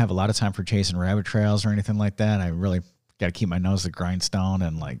I don't have a lot of time for chasing rabbit trails or anything like that. I really got to keep my nose to the grindstone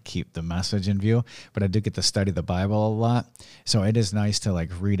and like keep the message in view. But I do get to study the Bible a lot. So it is nice to like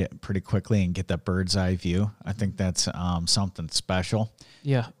read it pretty quickly and get that bird's eye view. I think that's something special.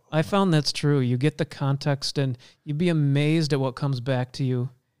 Yeah, I found that's true. You get the context, and you'd be amazed at what comes back to you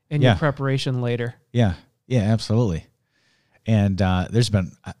in your preparation later. Yeah, absolutely. And there's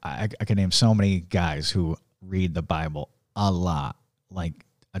been, I can name so many guys who read the Bible a lot, like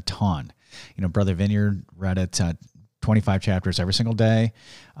a ton. You know, Brother Vineyard read it 25 chapters every single day.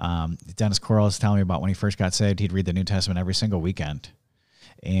 Dennis Coral is telling me about when he first got saved, he'd read the New Testament every single weekend.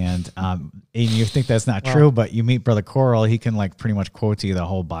 And you think that's not true, but you meet Brother Coral, he can like pretty much quote to you the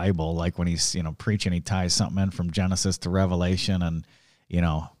whole Bible. Like when he's, preaching, he ties something in from Genesis to Revelation, and,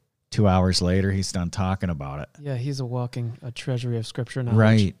 2 hours later, he's done talking about it. Yeah, he's a treasury of scripture knowledge.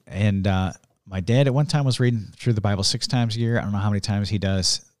 Right. And my dad at one time was reading through the Bible 6 times a year. I don't know how many times he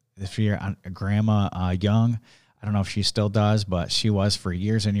does this year. Grandma Young, I don't know if she still does, but she was for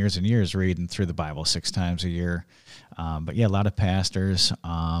years and years and years reading through the Bible 6 times a year. But yeah, a lot of pastors,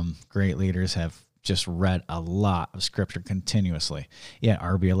 great leaders have just read a lot of scripture continuously. Yeah,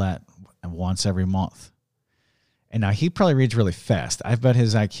 R.B. Alette once every month. And now he probably reads really fast. I bet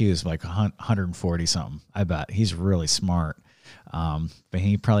his IQ is like 140 something. I bet he's really smart. But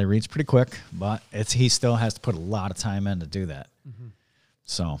he probably reads pretty quick, but he still has to put a lot of time in to do that. Mm-hmm.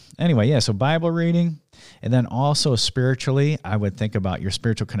 So anyway, yeah, so Bible reading. And then also spiritually, I would think about your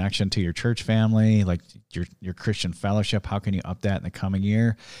spiritual connection to your church family, like your Christian fellowship. How can you up that in the coming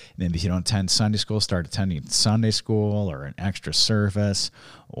year? Maybe if you don't attend Sunday school, start attending Sunday school or an extra service,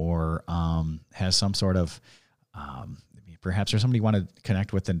 or have some sort of, perhaps there's somebody you want to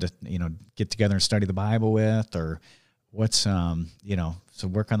connect with and, get together and study the Bible with, or what's, so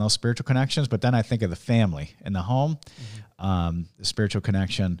work on those spiritual connections. But then I think of the family in the home, the spiritual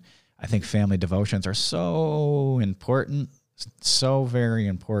connection. I think family devotions are so important, so very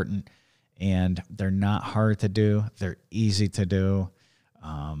important, and they're not hard to do. They're easy to do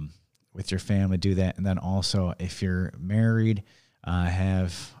with your family. Do that. And then also, if you're married,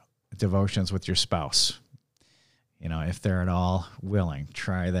 have devotions with your spouse. If they're at all willing,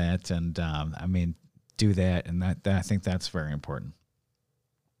 try that. And do that. And that I think that's very important.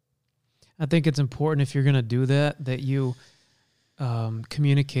 I think it's important, if you're going to do that you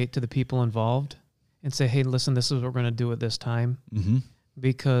communicate to the people involved and say, hey, listen, this is what we're going to do at this time. Mm-hmm.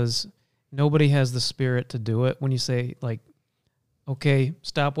 Because nobody has the spirit to do it. When you say, like, okay,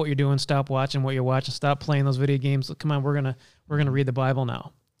 stop what you're doing, stop watching what you're watching, stop playing those video games. Come on, we're gonna read the Bible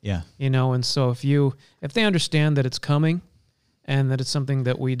now. Yeah. And so if they understand that it's coming and that it's something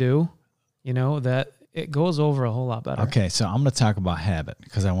that we do, that it goes over a whole lot better. Okay, so I'm going to talk about habit,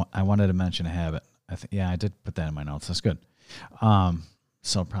 because I wanted to mention a habit. I did put that in my notes. That's good.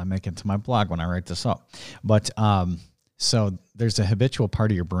 So I'll probably make it to my blog when I write this up. But so there's a habitual part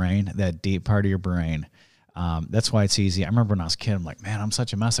of your brain, that deep part of your brain. That's why it's easy. I remember when I was a kid, I'm like, man, I'm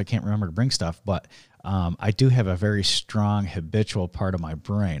such a mess. I can't remember to bring stuff. But I do have a very strong habitual part of my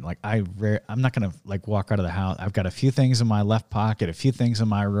brain. Like I'm not going to like walk out of the house. I've got a few things in my left pocket, a few things in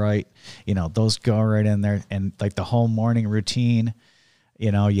my right, those go right in there. And like the whole morning routine,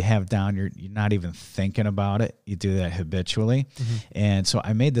 you have down, you're not even thinking about it. You do that habitually. Mm-hmm. And so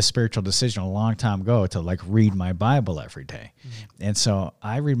I made the spiritual decision a long time ago to like read my Bible every day. Mm-hmm. And so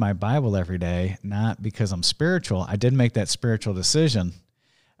I read my Bible every day, not because I'm spiritual. I did make that spiritual decision,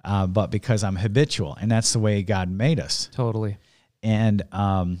 but because I'm habitual, and that's the way God made us. Totally. And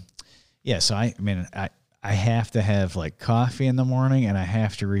so I have to have like coffee in the morning, and I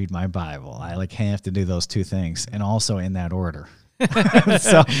have to read my Bible. I like have to do those two things, and also in that order.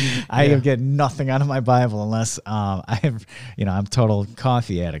 So I get nothing out of my Bible unless I have, I'm total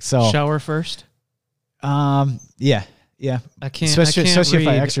coffee addict. So shower first. Yeah. Yeah, I can't. Especially if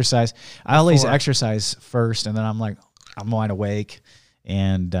I read exercise. I always before. exercise first, and then I'm like, I'm wide awake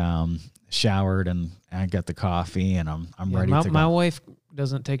and showered, and I got the coffee, and I'm Yeah, ready to my go. wife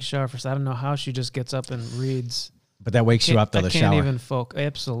doesn't take a shower first. I don't know how she just gets up and reads. But that wakes you up to I the can't shower. even focus.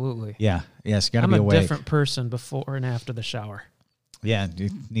 Absolutely. Yeah, yes, you got to I'm be a awake. different person before and after the shower. Yeah,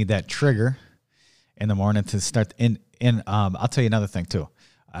 you need that trigger in the morning to start. I'll tell you another thing too.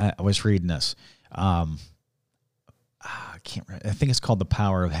 I was reading this. I can't remember. I think it's called The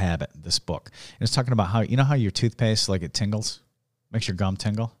Power of Habit, this book. And it's talking about how, you know how your toothpaste, like it tingles, makes your gum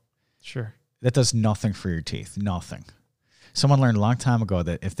tingle? Sure. That does nothing for your teeth, nothing. Someone learned a long time ago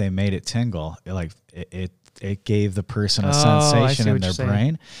that if they made it tingle, it gave the person a sensation in their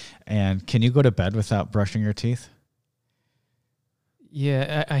brain. And can you go to bed without brushing your teeth?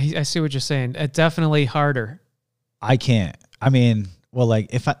 Yeah, I see what you're saying. It's definitely harder. I can't. I mean, well,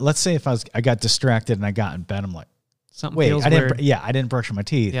 like let's say if I got distracted and I got in bed, I'm like, Something wait, feels I didn't. weird. I didn't brush my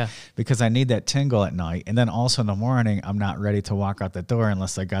teeth. Yeah. Because I need that tingle at night, and then also in the morning, I'm not ready to walk out the door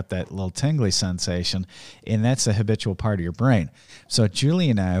unless I got that little tingly sensation, and that's a habitual part of your brain. So Julie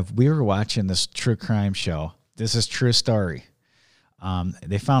and I, we were watching this true crime show. This is true story.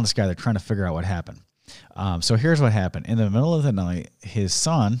 They found this guy. They're trying to figure out what happened. So here's what happened. In the middle of the night, his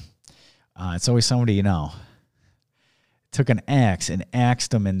son, it's always somebody you know, took an axe and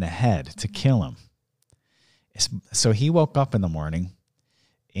axed him in the head to kill him. So he woke up in the morning,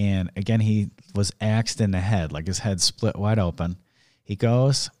 and again, he was axed in the head, like his head split wide open. He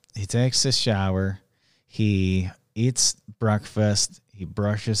goes, he takes a shower, he eats breakfast, he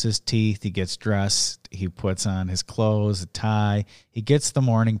brushes his teeth, he gets dressed, he puts on his clothes, a tie, he gets the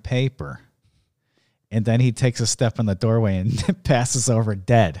morning paper, and then he takes a step in the doorway and passes over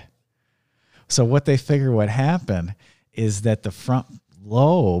dead. So what they figure what happened is that the front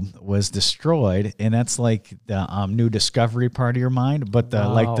lobe was destroyed, and that's like the new discovery part of your mind, but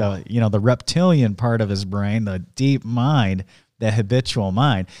the reptilian part of his brain, the deep mind, the habitual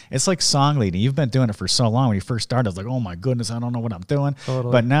mind. It's like song leading. You've been doing it for so long. When you first started, I was like, oh my goodness, I don't know what I'm doing.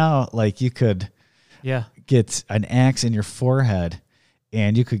 Totally. But now, like, you could get an axe in your forehead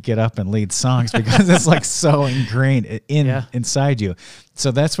and you could get up and lead songs because it's like so ingrained inside you.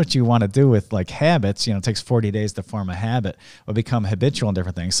 So that's what you want to do with like habits. You know, it takes 40 days to form a habit or become habitual in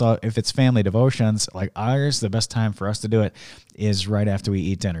different things. So if it's family devotions like ours, the best time for us to do it is right after we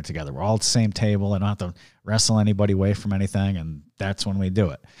eat dinner together. We're all at the same table. I don't have to wrestle anybody away from anything, and that's when we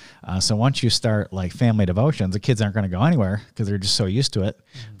do it. So once you start like family devotions, the kids aren't going to go anywhere because they're just so used to it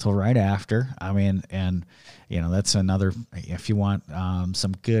until right after. I mean, and you know, that's another, if you want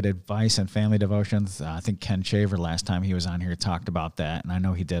some good advice on family devotions, I think Ken Shaver last time he was on here talked about that, and I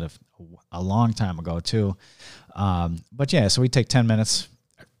know he did a long time ago too. But yeah, so we take 10 minutes,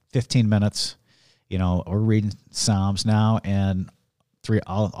 15 minutes, you know, we're reading Psalms now, and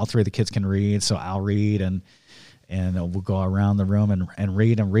all three of the kids can read, so I'll read, and we'll go around the room and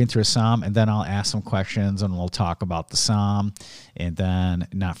read through a psalm, and then I'll ask some questions, and we'll talk about the psalm, and then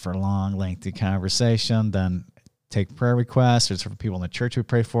not for a long, lengthy conversation, then take prayer requests. There's for people in the church we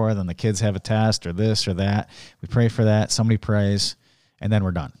pray for, then the kids have a test or this or that. We pray for that, somebody prays, and then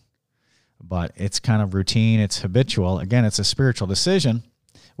we're done. But it's kind of routine, it's habitual. Again, it's a spiritual decision.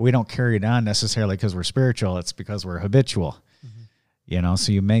 We don't carry it on necessarily because we're spiritual, it's because we're habitual. You know,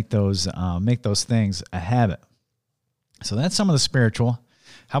 so you make those things a habit. So that's some of the spiritual.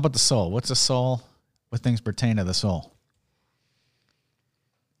 How about the soul? What's the soul? What things pertain to the soul?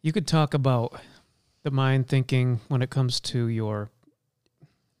 You could talk about the mind thinking when it comes to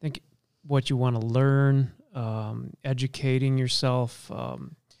what you want to learn, educating yourself,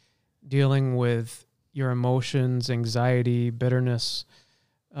 dealing with your emotions, anxiety, bitterness.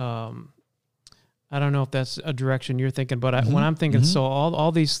 I don't know if that's a direction you're thinking, but when I'm thinking soul,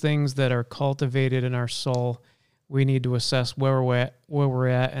 all these things that are cultivated in our soul, we need to assess where we're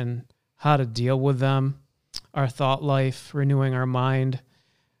at and how to deal with them, our thought life, renewing our mind.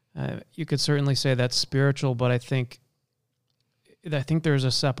 You could certainly say that's spiritual, but I think there's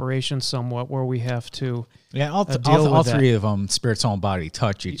a separation somewhat where we have to all three of them, spirit, soul, and body,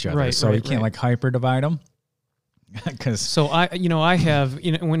 touch each other. Right, so you can't like hyper divide them. So I have,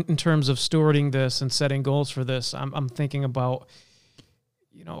 in terms of stewarding this and setting goals for this, I'm thinking about,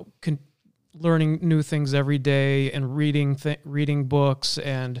 learning new things every day and reading books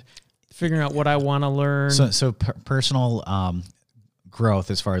and figuring out what I want to learn. So personal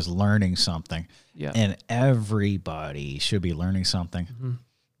growth as far as learning something. Yeah. And everybody should be learning something. Mm-hmm.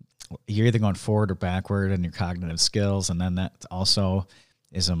 You're either going forward or backward in your cognitive skills, and then that also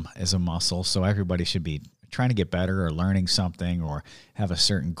is a muscle. So everybody should be trying to get better or learning something or have a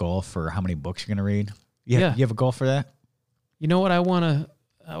certain goal for how many books you're going to read. You have a goal for that? You know what I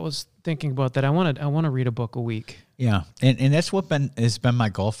was thinking about that. I want to read a book a week. Yeah. And that's has been my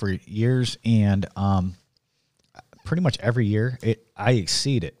goal for years. And pretty much every year I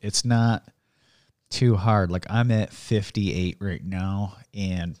exceed it. It's not too hard. Like I'm at 58 right now,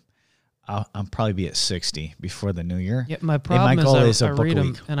 and I'll probably be at 60 before the new year. Yeah, my problem is I read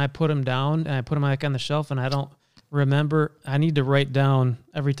them week. and I put them down and I put them like on the shelf and I don't remember. I need to write down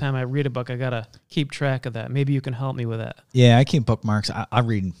every time I read a book. I got to keep track of that. Maybe you can help me with that. Yeah, I keep bookmarks. I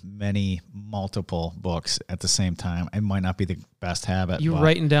read multiple books at the same time. It might not be the best habit. You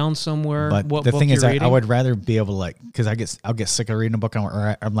writing down somewhere but what the book thing you're is, reading? I would rather be able to because I'll get sick of reading a book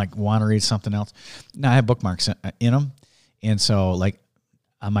or I'm like want to read something else. No, I have bookmarks in them, and so like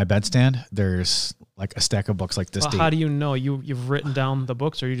on my bedstand, there's like a stack of books like this. Well, how do you know you've written down the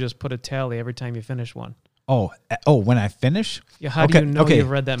books, or you just put a tally every time you finish one? Oh, when I finish? Yeah, how do you know you've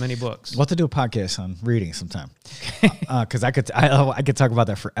read that many books? We'll have to do a podcast on reading sometime. Because I could talk about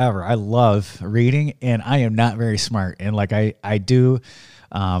that forever. I love reading, and I am not very smart. And like I do,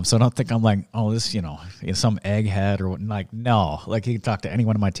 so don't think I'm like, oh, this, some egghead or what. Like, no. Like you can talk to any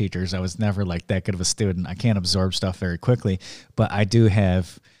one of my teachers. I was never like that good of a student. I can't absorb stuff very quickly, but I do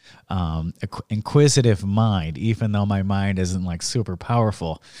have inquisitive mind, even though my mind isn't like super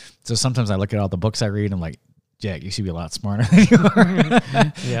powerful. So sometimes I look at all the books I read and I'm like, Jack, you should be a lot smarter than you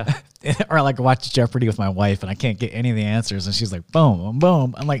are. Yeah. Or I like watch Jeopardy with my wife and I can't get any of the answers. And she's like, boom, boom,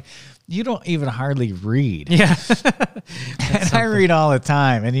 boom. I'm like, you don't even hardly read. Yeah. And I read all the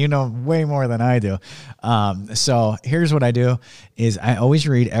time, and you know way more than I do. So here's what I do is I always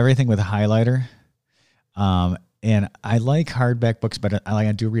read everything with a highlighter. And I like hardback books, but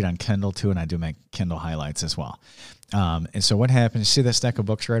I do read on Kindle too, and I do make Kindle highlights as well. And so what happens, see that stack of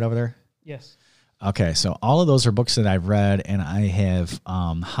books right over there? Yes. Okay, so all of those are books that I've read and I have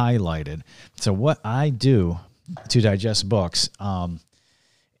highlighted. So what I do to digest books, and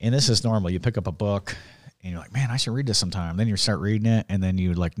this is normal, you pick up a book and you're like, man, I should read this sometime. Then you start reading it, and then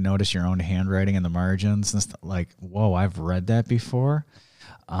you like notice your own handwriting in the margins and stuff, like, whoa, I've read that before.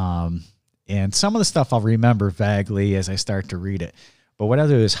 And some of the stuff I'll remember vaguely as I start to read it. But what I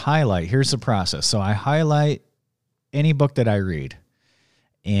do is highlight. Here's the process. So I highlight any book that I read.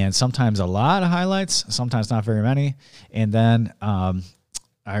 And sometimes a lot of highlights, sometimes not very many. And then I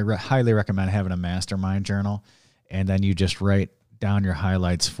highly recommend having a mastermind journal. And then you just write down your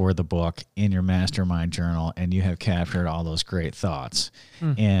highlights for the book in your mastermind journal, and you have captured all those great thoughts.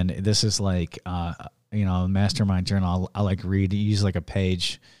 And this is like, mastermind journal, I like read, use like a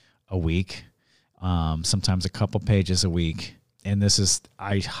page a week, sometimes a couple pages a week. And this is,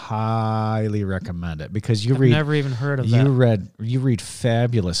 I highly recommend it because I've never even heard of that. You read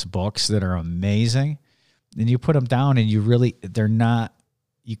fabulous books that are amazing, and you put them down, and you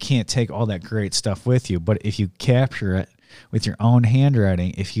can't take all that great stuff with you. But if you capture it with your own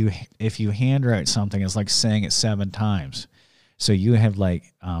handwriting, if you handwrite something, it's like saying it 7 times. So you have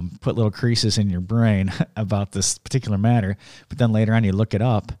like put little creases in your brain about this particular matter, but then later on you look it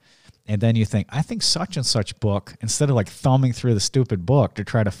up, and then you think, I think such and such book, instead of like thumbing through the stupid book to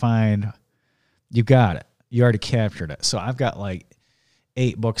try to find, you got it. You already captured it. So I've got like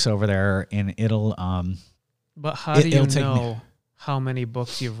 8 books over there, and it'll But how do you know how many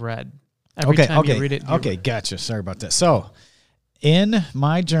books you've read? Every time you read it. Okay, gotcha. Sorry about that. So in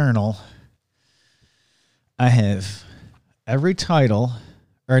my journal, I have every title,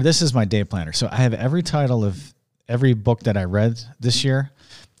 or this is my day planner. So I have every title of every book that I read this year.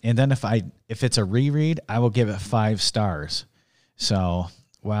 And then if it's a reread, I will give it 5 stars. So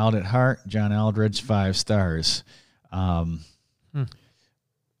Wild at Heart, John Eldridge, 5 stars.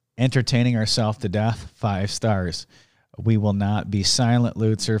 Entertaining Ourselves to Death, 5 stars. We Will Not Be Silent,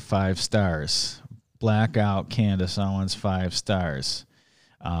 Lutzer, 5 stars. Blackout, Candace Owens, 5 stars.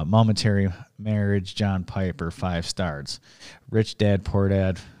 Momentary Marriage, John Piper, 5 stars. Rich Dad, Poor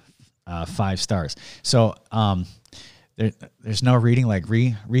Dad, 5 stars. So there's no reading like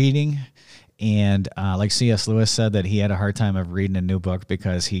rereading. And like C.S. Lewis said that he had a hard time of reading a new book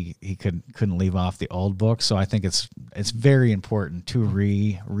because he couldn't leave off the old book. So I think it's very important to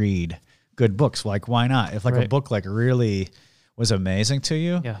reread good books. Like, why not? If like a book like really was amazing to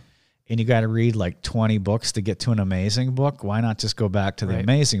you, and you got to read like 20 books to get to an amazing book, why not just go back to the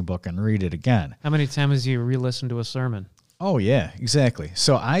amazing book and read it again? How many times do you re-listen to a sermon? Oh yeah, exactly.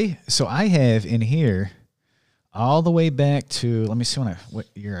 So I have in here all the way back to, let me see what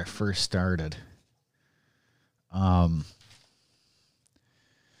year I first started.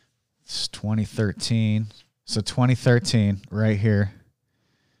 It's 2013. So 2013, right here.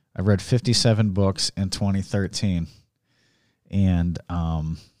 I read 57 books in 2013. And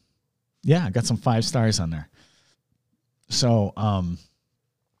I got some 5 stars on there. so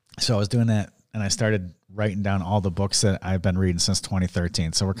so I was doing that, and I started writing down all the books that I've been reading since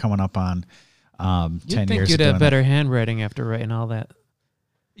 2013. So we're coming up on 10 You'd think years. you'd of have doing better handwriting after writing all that.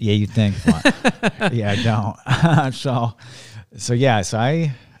 Yeah, you think? But yeah, I don't.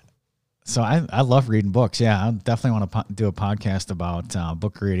 So I love reading books. Yeah, I definitely want to do a podcast about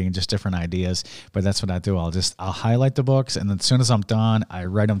book reading and just different ideas. But that's what I do. I'll highlight the books, and then as soon as I'm done, I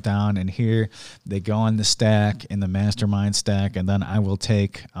write them down. And here they go in the stack, in the mastermind stack. And then I will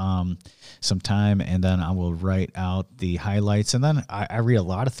take some time, and then I will write out the highlights. And then I read a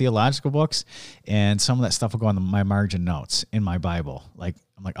lot of theological books, and some of that stuff will go on my margin notes in my Bible. Like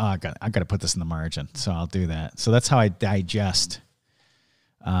I'm like, oh, I got to put this in the margin, so I'll do that. So that's how I digest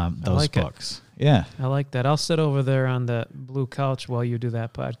those books. Yeah, I like that. I'll sit over there on the blue couch while you do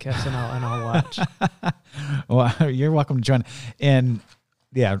that podcast, and I'll watch. Well, you're welcome to join. And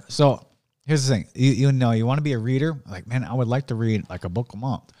yeah, so here's the thing. You know, you want to be a reader. Like, man, I would like to read like a book a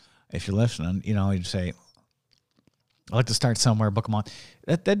month. If you're listening, you know, you'd say, I'd like to start somewhere, a book a month.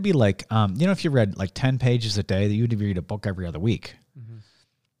 That'd be like, you know, if you read like 10 pages a day, you'd read a book every other week. Mm-hmm.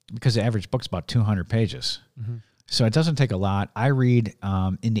 Because the average book's about 200 pages. Mm-hmm. So it doesn't take a lot. I read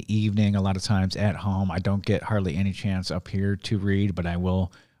in the evening a lot of times at home. I don't get hardly any chance up here to read, but I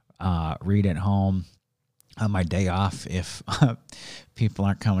will read at home on my day off if people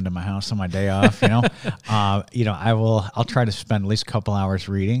aren't coming to my house on my day off. You know, I'll try to spend at least a couple hours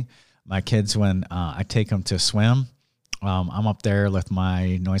reading. My kids, when I take them to swim, I'm up there with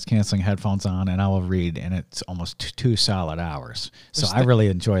my noise canceling headphones on, and I will read, and it's almost 2 solid hours. So I really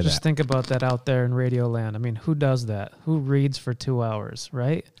enjoy that. Just think about that out there in Radio Land. I mean, who does that? Who reads for 2 hours,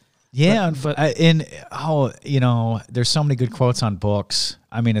 right? Yeah, you know, there's so many good quotes on books.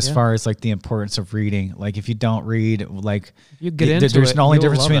 I mean, as far as like the importance of reading, like if you don't read, like you get into there's it, the only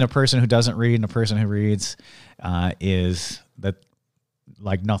difference between it. a person who doesn't read and a person who reads is that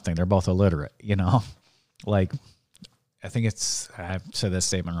like nothing. They're both illiterate, you know, like. I think I've said that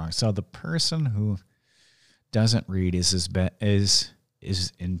statement wrong. So the person who doesn't read is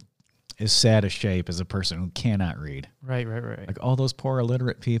in as sad a shape as a person who cannot read. Right. Like all those poor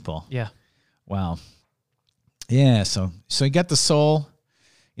illiterate people. Yeah. Wow. Yeah. So you got the soul,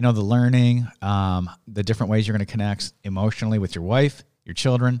 you know, the learning, the different ways you're going to connect emotionally with your wife, your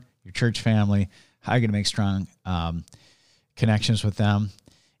children, your church family, how you're going to make strong connections with them.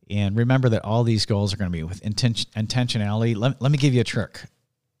 And remember that all these goals are going to be with intentionality. Let me give you a trick.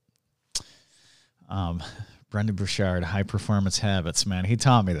 Brendan Burchard, High Performance Habits, man, he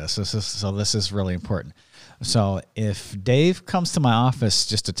taught me this. This is really important. So if Dave comes to my office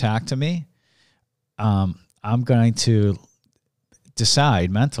just to talk to me, I'm going to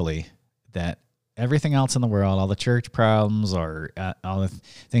decide mentally that everything else in the world, all the church problems or all the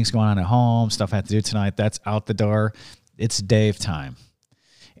things going on at home, stuff I have to do tonight, that's out the door. It's Dave time.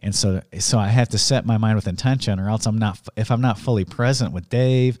 And so I have to set my mind with intention, or else if I'm not fully present with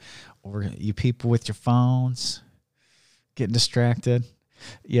Dave, or you people with your phones getting distracted,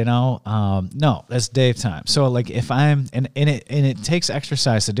 you know, no, that's Dave time. So like if I'm, and it takes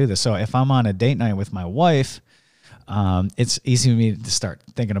exercise to do this. So if I'm on a date night with my wife, it's easy for me to start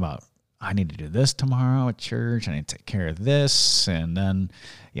thinking about, I need to do this tomorrow at church. I need to take care of this. And then,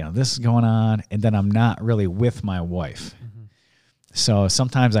 you know, this is going on. And then I'm not really with my wife. So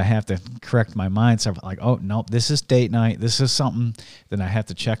sometimes I have to correct my mind. So I'm like, oh, no, this is date night. This is something that I have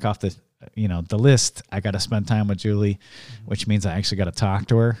to check off the list. I got to spend time with Julie, which means I actually got to talk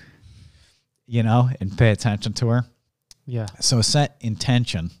to her, you know, and pay attention to her. Yeah. So set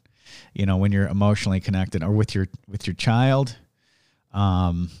intention, you know, when you're emotionally connected, or with your child. You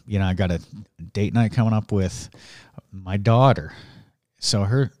know, I got a date night coming up with my daughter. So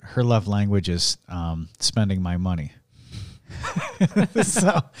her love language is spending my money.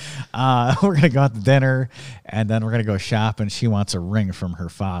 So we're going to go out to dinner, and then we're going to go shopping. She wants a ring from her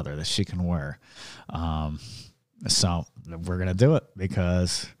father that she can wear. So we're going to do it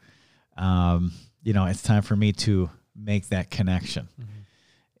because, you know, it's time for me to make that connection.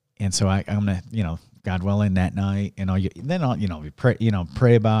 Mm-hmm. And so I'm going to, you know, God willing, that night, you know, then I'll, you know,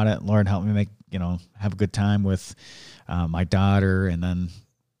 pray about it. Lord, help me have a good time with my daughter, and then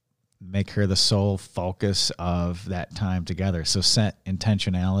make her the sole focus of that time together. So set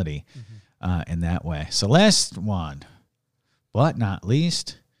intentionality in that way. So last one, but not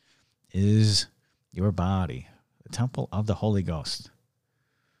least, is your body, the temple of the Holy Ghost.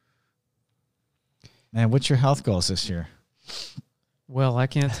 Man, what's your health goals this year? Well, I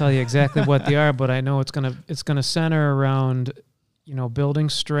can't tell you exactly what they are, but I know it's gonna center around, you know, building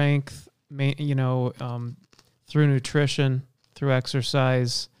strength, you know, through nutrition, through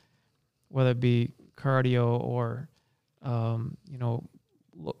exercise, whether it be cardio or you know,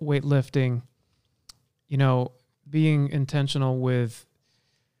 weightlifting, you know, being intentional with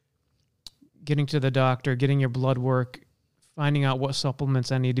getting to the doctor, getting your blood work, finding out what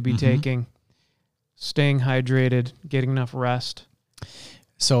supplements I need to be taking, staying hydrated, getting enough rest.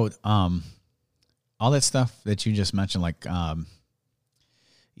 So, all that stuff that you just mentioned, like,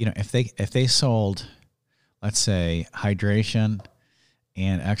 you know, if they sold, let's say, hydration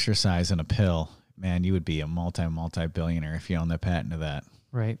and exercise in a pill, man, you would be a multi-billionaire if you own the patent to that.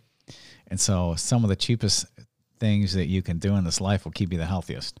 Right. And so some of the cheapest things that you can do in this life will keep you the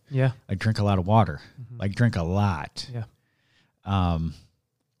healthiest. Yeah. Like drink a lot of water. Like drink a lot. Yeah.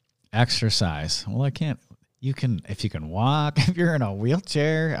 Exercise. Well, you can, if you can walk, if you're in a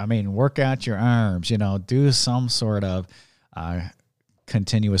wheelchair, I mean, work out your arms, you know, do some sort of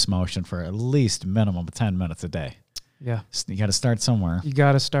continuous motion for at least minimum of 10 minutes a day. Yeah. You got to start somewhere. You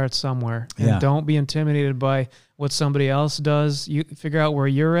got to start somewhere. And don't be intimidated by what somebody else does. You figure out where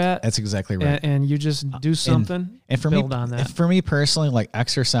you're at. That's exactly right. And you just do something and for build me, on that. For me personally, like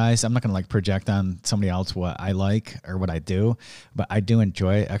exercise, I'm not going to like project on somebody else what I like or what I do, but I do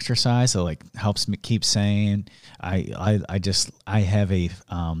enjoy exercise. It like helps me keep sane. I have a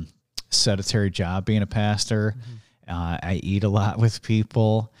sedentary job being a pastor. I eat a lot with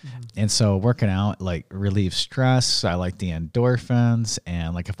people. And so working out like relieves stress. I like the endorphins.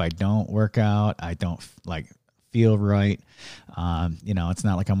 And like, if I don't work out, I don't like feel right. You know, it's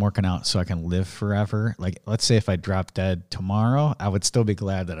not like I'm working out so I can live forever. Like, let's say if I drop dead tomorrow, I would still be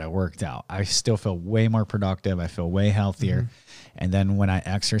glad that I worked out. I still feel way more productive. I feel way healthier. And then when I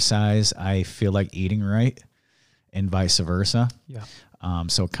exercise, I feel like eating right and vice versa. Yeah.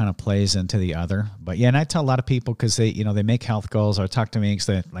 So it kind of plays into the other. But yeah, and I tell a lot of people, because they, you know, they make health goals or talk to me because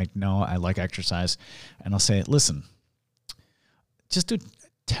they like, no, I like exercise. And I'll say, listen, just do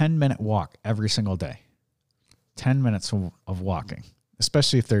 10-minute walk every single day. 10 minutes of walking,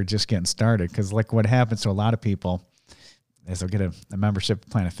 especially if they're just getting started. Because like what happens to a lot of people is they'll get a membership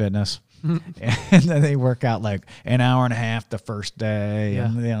at Planet Fitness and then they work out like an hour and a half the first day.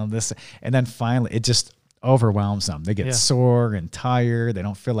 And you know, this, and then finally it just overwhelms them. They get sore and tired. They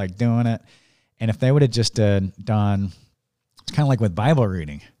don't feel like doing it. And if they would have just done, it's kind of like with Bible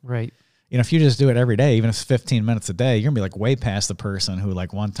reading. Right. You know, if you just do it every day, even if it's 15 minutes a day, you're going to be like way past the person who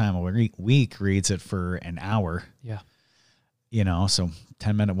like one time a week reads it for an hour. Yeah. You know, so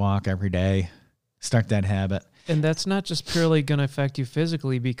 10-minute walk every day, start that habit. And that's not just purely going to affect you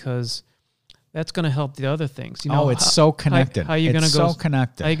physically, because that's going to help the other things. You know, it's so connected. How you going to go? So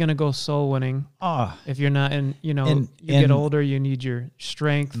connected. How you going to go soul winning? Oh, if you're not in, you know, you get older, you need your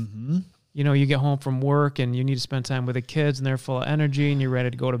strength. You know, you get home from work and you need to spend time with the kids, and they're full of energy, and you're ready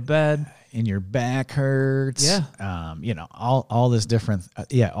to go to bed. And your back hurts. Yeah. You know, all this different.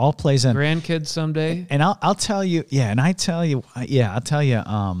 All plays in. Grandkids someday. And I'll tell you. Yeah, and I tell you. Yeah, I'll tell you.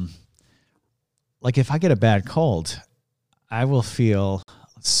 Like if I get a bad cold, I will feel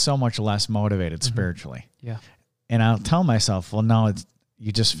so much less motivated spiritually. Yeah. And I'll tell myself, well, no,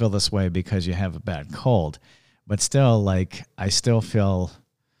 you just feel this way because you have a bad cold. But still, like, I still feel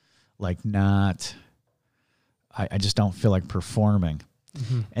like I just don't feel like performing.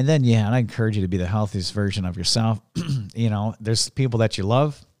 And then, and I encourage you to be the healthiest version of yourself. You know, there's people that you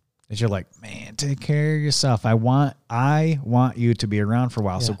love that you're like, man, take care of yourself. I want you to be around for a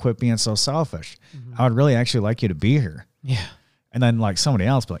while. So quit being so selfish. I would really actually like you to be here. Yeah. And then like somebody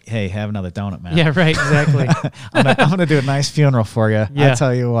else be like, hey, have another donut, man. Yeah, right, exactly. I'm gonna do a nice funeral for you. Yeah. I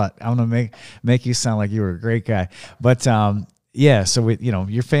tell you what, I'm gonna make you sound like you were a great guy. But so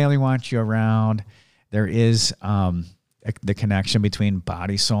your family wants you around. There is the connection between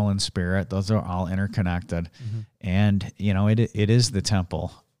body, soul, and spirit. Those are all interconnected. And you know, it is the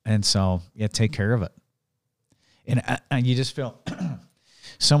temple. And so take care of it. And you just feel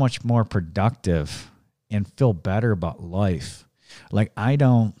so much more productive and feel better about life. Like I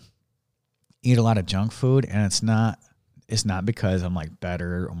don't eat a lot of junk food, and it's not because I'm like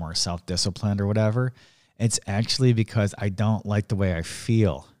better or more self-disciplined or whatever. It's actually because I don't like the way I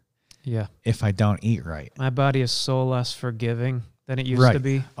feel. Yeah. If I don't eat right. My body is so less forgiving than it used to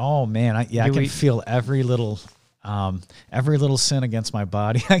be. Oh man. I can feel every little sin against my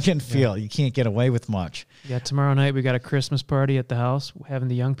body. I can feel you can't get away with much. Yeah. Tomorrow night we got a Christmas party at the house, having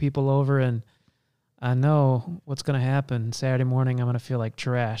the young people over, and I know what's going to happen. Saturday morning, I'm going to feel like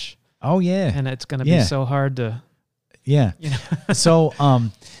trash. Oh yeah. And it's going to be so hard to. Yeah. You know? So,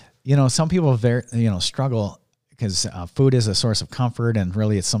 some people struggle because food is a source of comfort, and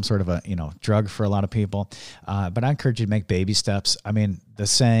really it's some sort of a, drug for a lot of people. But I encourage you to make baby steps. I mean, the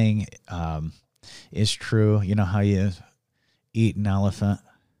saying is true. You know how you eat an elephant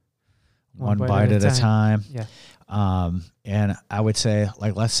one bite at a time. Yeah. And I would say,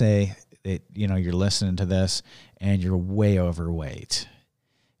 like, let's say that, you're listening to this and you're way overweight.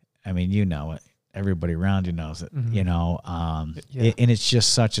 I mean, you know it. Everybody around you knows it, Yeah. and it's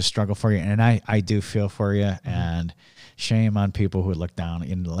just such a struggle for you. And I do feel for you, and shame on people who look down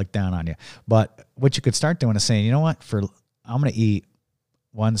on you. But what you could start doing is saying, you know what, I'm going to eat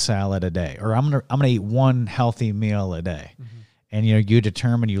one salad a day, or I'm going to eat one healthy meal a day. And,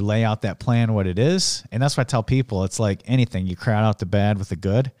 you lay out that plan, what it is. And that's what I tell people. It's like anything. You crowd out the bad with the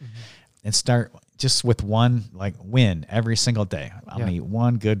good and start just with one, like, win every single day. I'm going to eat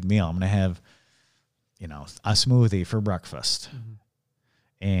one good meal. I'm going to have, a smoothie for breakfast.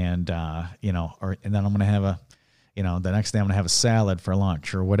 And, and then I'm going to have the next day I'm going to have a salad for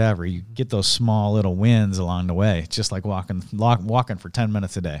lunch or whatever. You get those small little wins along the way. It's just like walking for 10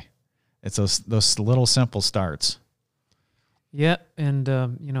 minutes a day. It's those little simple starts. Yeah, and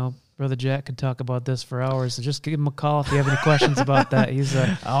Brother Jack could talk about this for hours. So just give him a call if you have any questions about that. He's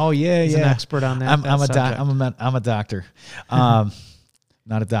an expert on that. I'm a doctor.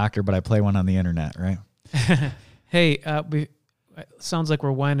 Not a doctor, but I play one on the internet, right? Hey, sounds like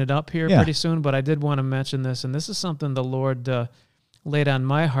we're winding up here pretty soon, but I did want to mention this, and this is something the Lord laid on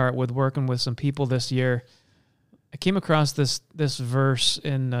my heart with working with some people this year. I came across this verse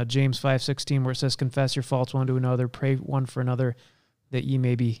in James 5:16 where it says, "Confess your faults one to another, pray one for another, that ye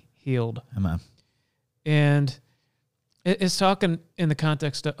may be healed." Amen. And it's talking in the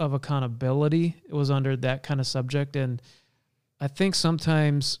context of accountability. It was under that kind of subject, and I think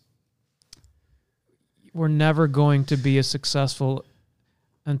sometimes we're never going to be as successful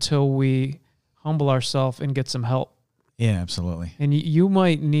until we humble ourselves and get some help. Yeah, absolutely. And you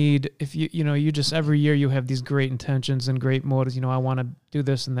might need, if you just every year you have these great intentions and great motives, I want to do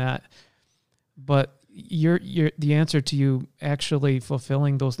this and that. But the answer to you actually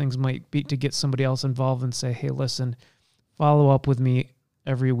fulfilling those things might be to get somebody else involved and say, hey, listen, follow up with me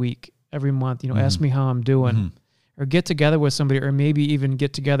every week, every month, ask me how I'm doing, or get together with somebody, or maybe even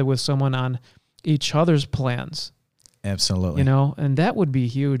get together with someone on each other's plans. Absolutely. And that would be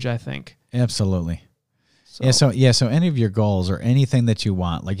huge, I think. Absolutely. So any of your goals or anything that you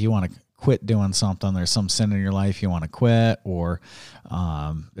want, like you want to quit doing something, there's some sin in your life you want to quit, or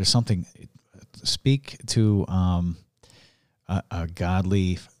there's something, speak to a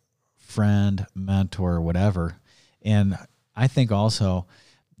godly friend, mentor, whatever. And I think also,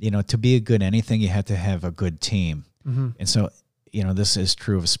 to be a good anything, you have to have a good team. And so, this is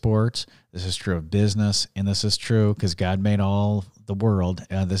true of sports, this is true of business, and this is true because God made all the world.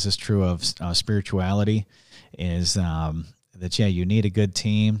 This is true of spirituality, is that, you need a good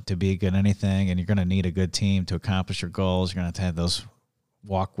team to be a good anything, and you're going to need a good team to accomplish your goals. You're going to have those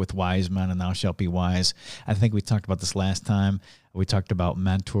walk with wise men, and thou shalt be wise. I think we talked about this last time. We talked about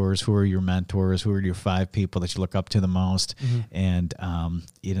mentors. Who are your mentors? Who are your 5 people that you look up to the most? And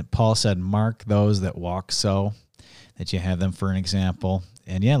Paul said, mark those that walk so, that you have them for an example.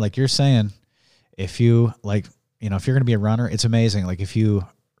 And like you're saying, if you if you're going to be a runner, it's amazing. Like if you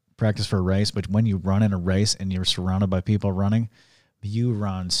practice for a race, but when you run in a race and you're surrounded by people running, you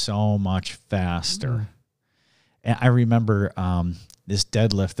run so much faster. And I remember this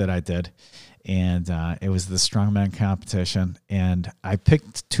deadlift that I did, and it was the strongman competition, and I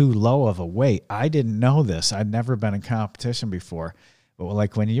picked too low of a weight. I didn't know this. I'd never been in competition before. But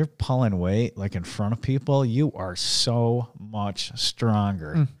like when you're pulling weight, like in front of people, you are so much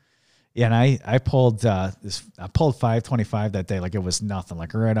stronger. Yeah, and I pulled I pulled 525 that day, like it was nothing,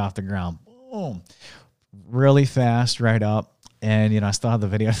 like right off the ground, boom, really fast, right up. And I still have the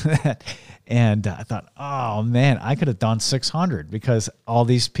video of that, and I thought, oh man, I could have done 600 because all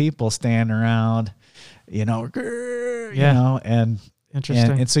these people standing around, and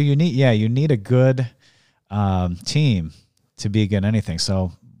interesting. And so you need a good team to be good at anything.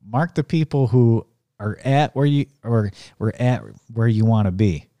 So mark the people who are at where you want to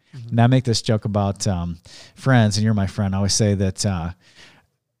be. Now I make this joke about friends, and you're my friend. I always say that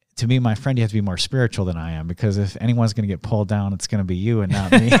to be my friend, you have to be more spiritual than I am, because if anyone's going to get pulled down, it's going to be you and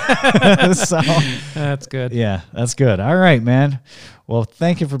not me. So that's good. Yeah, that's good. All right, man. Well,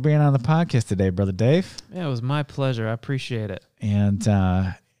 thank you for being on the podcast today, Brother Dave. Yeah, it was my pleasure. I appreciate it. And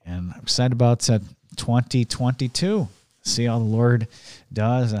I'm excited about 2022. See how the Lord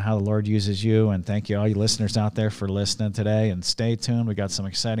does and how the Lord uses you. And thank you, all you listeners out there, for listening today. And stay tuned. We got some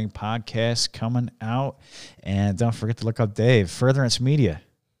exciting podcasts coming out. And don't forget to look up Dave,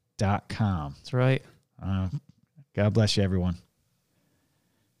 furtherancemedia.com. That's right. God bless you, everyone.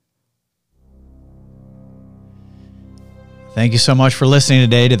 Thank you so much for listening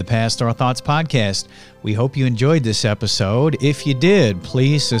today to the Pastoral Thoughts Podcast. We hope you enjoyed this episode. If you did,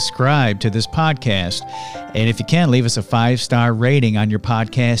 please subscribe to this podcast. And if you can, leave us a 5-star rating on your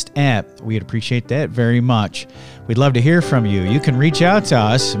podcast app. We'd appreciate that very much. We'd love to hear from you. You can reach out to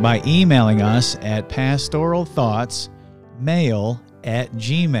us by emailing us at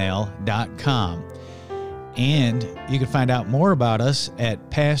pastoralthoughtsmail@gmail.com. And you can find out more about us at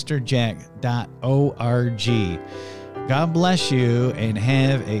pastorjack.org. God bless you and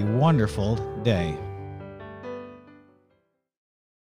have a wonderful day.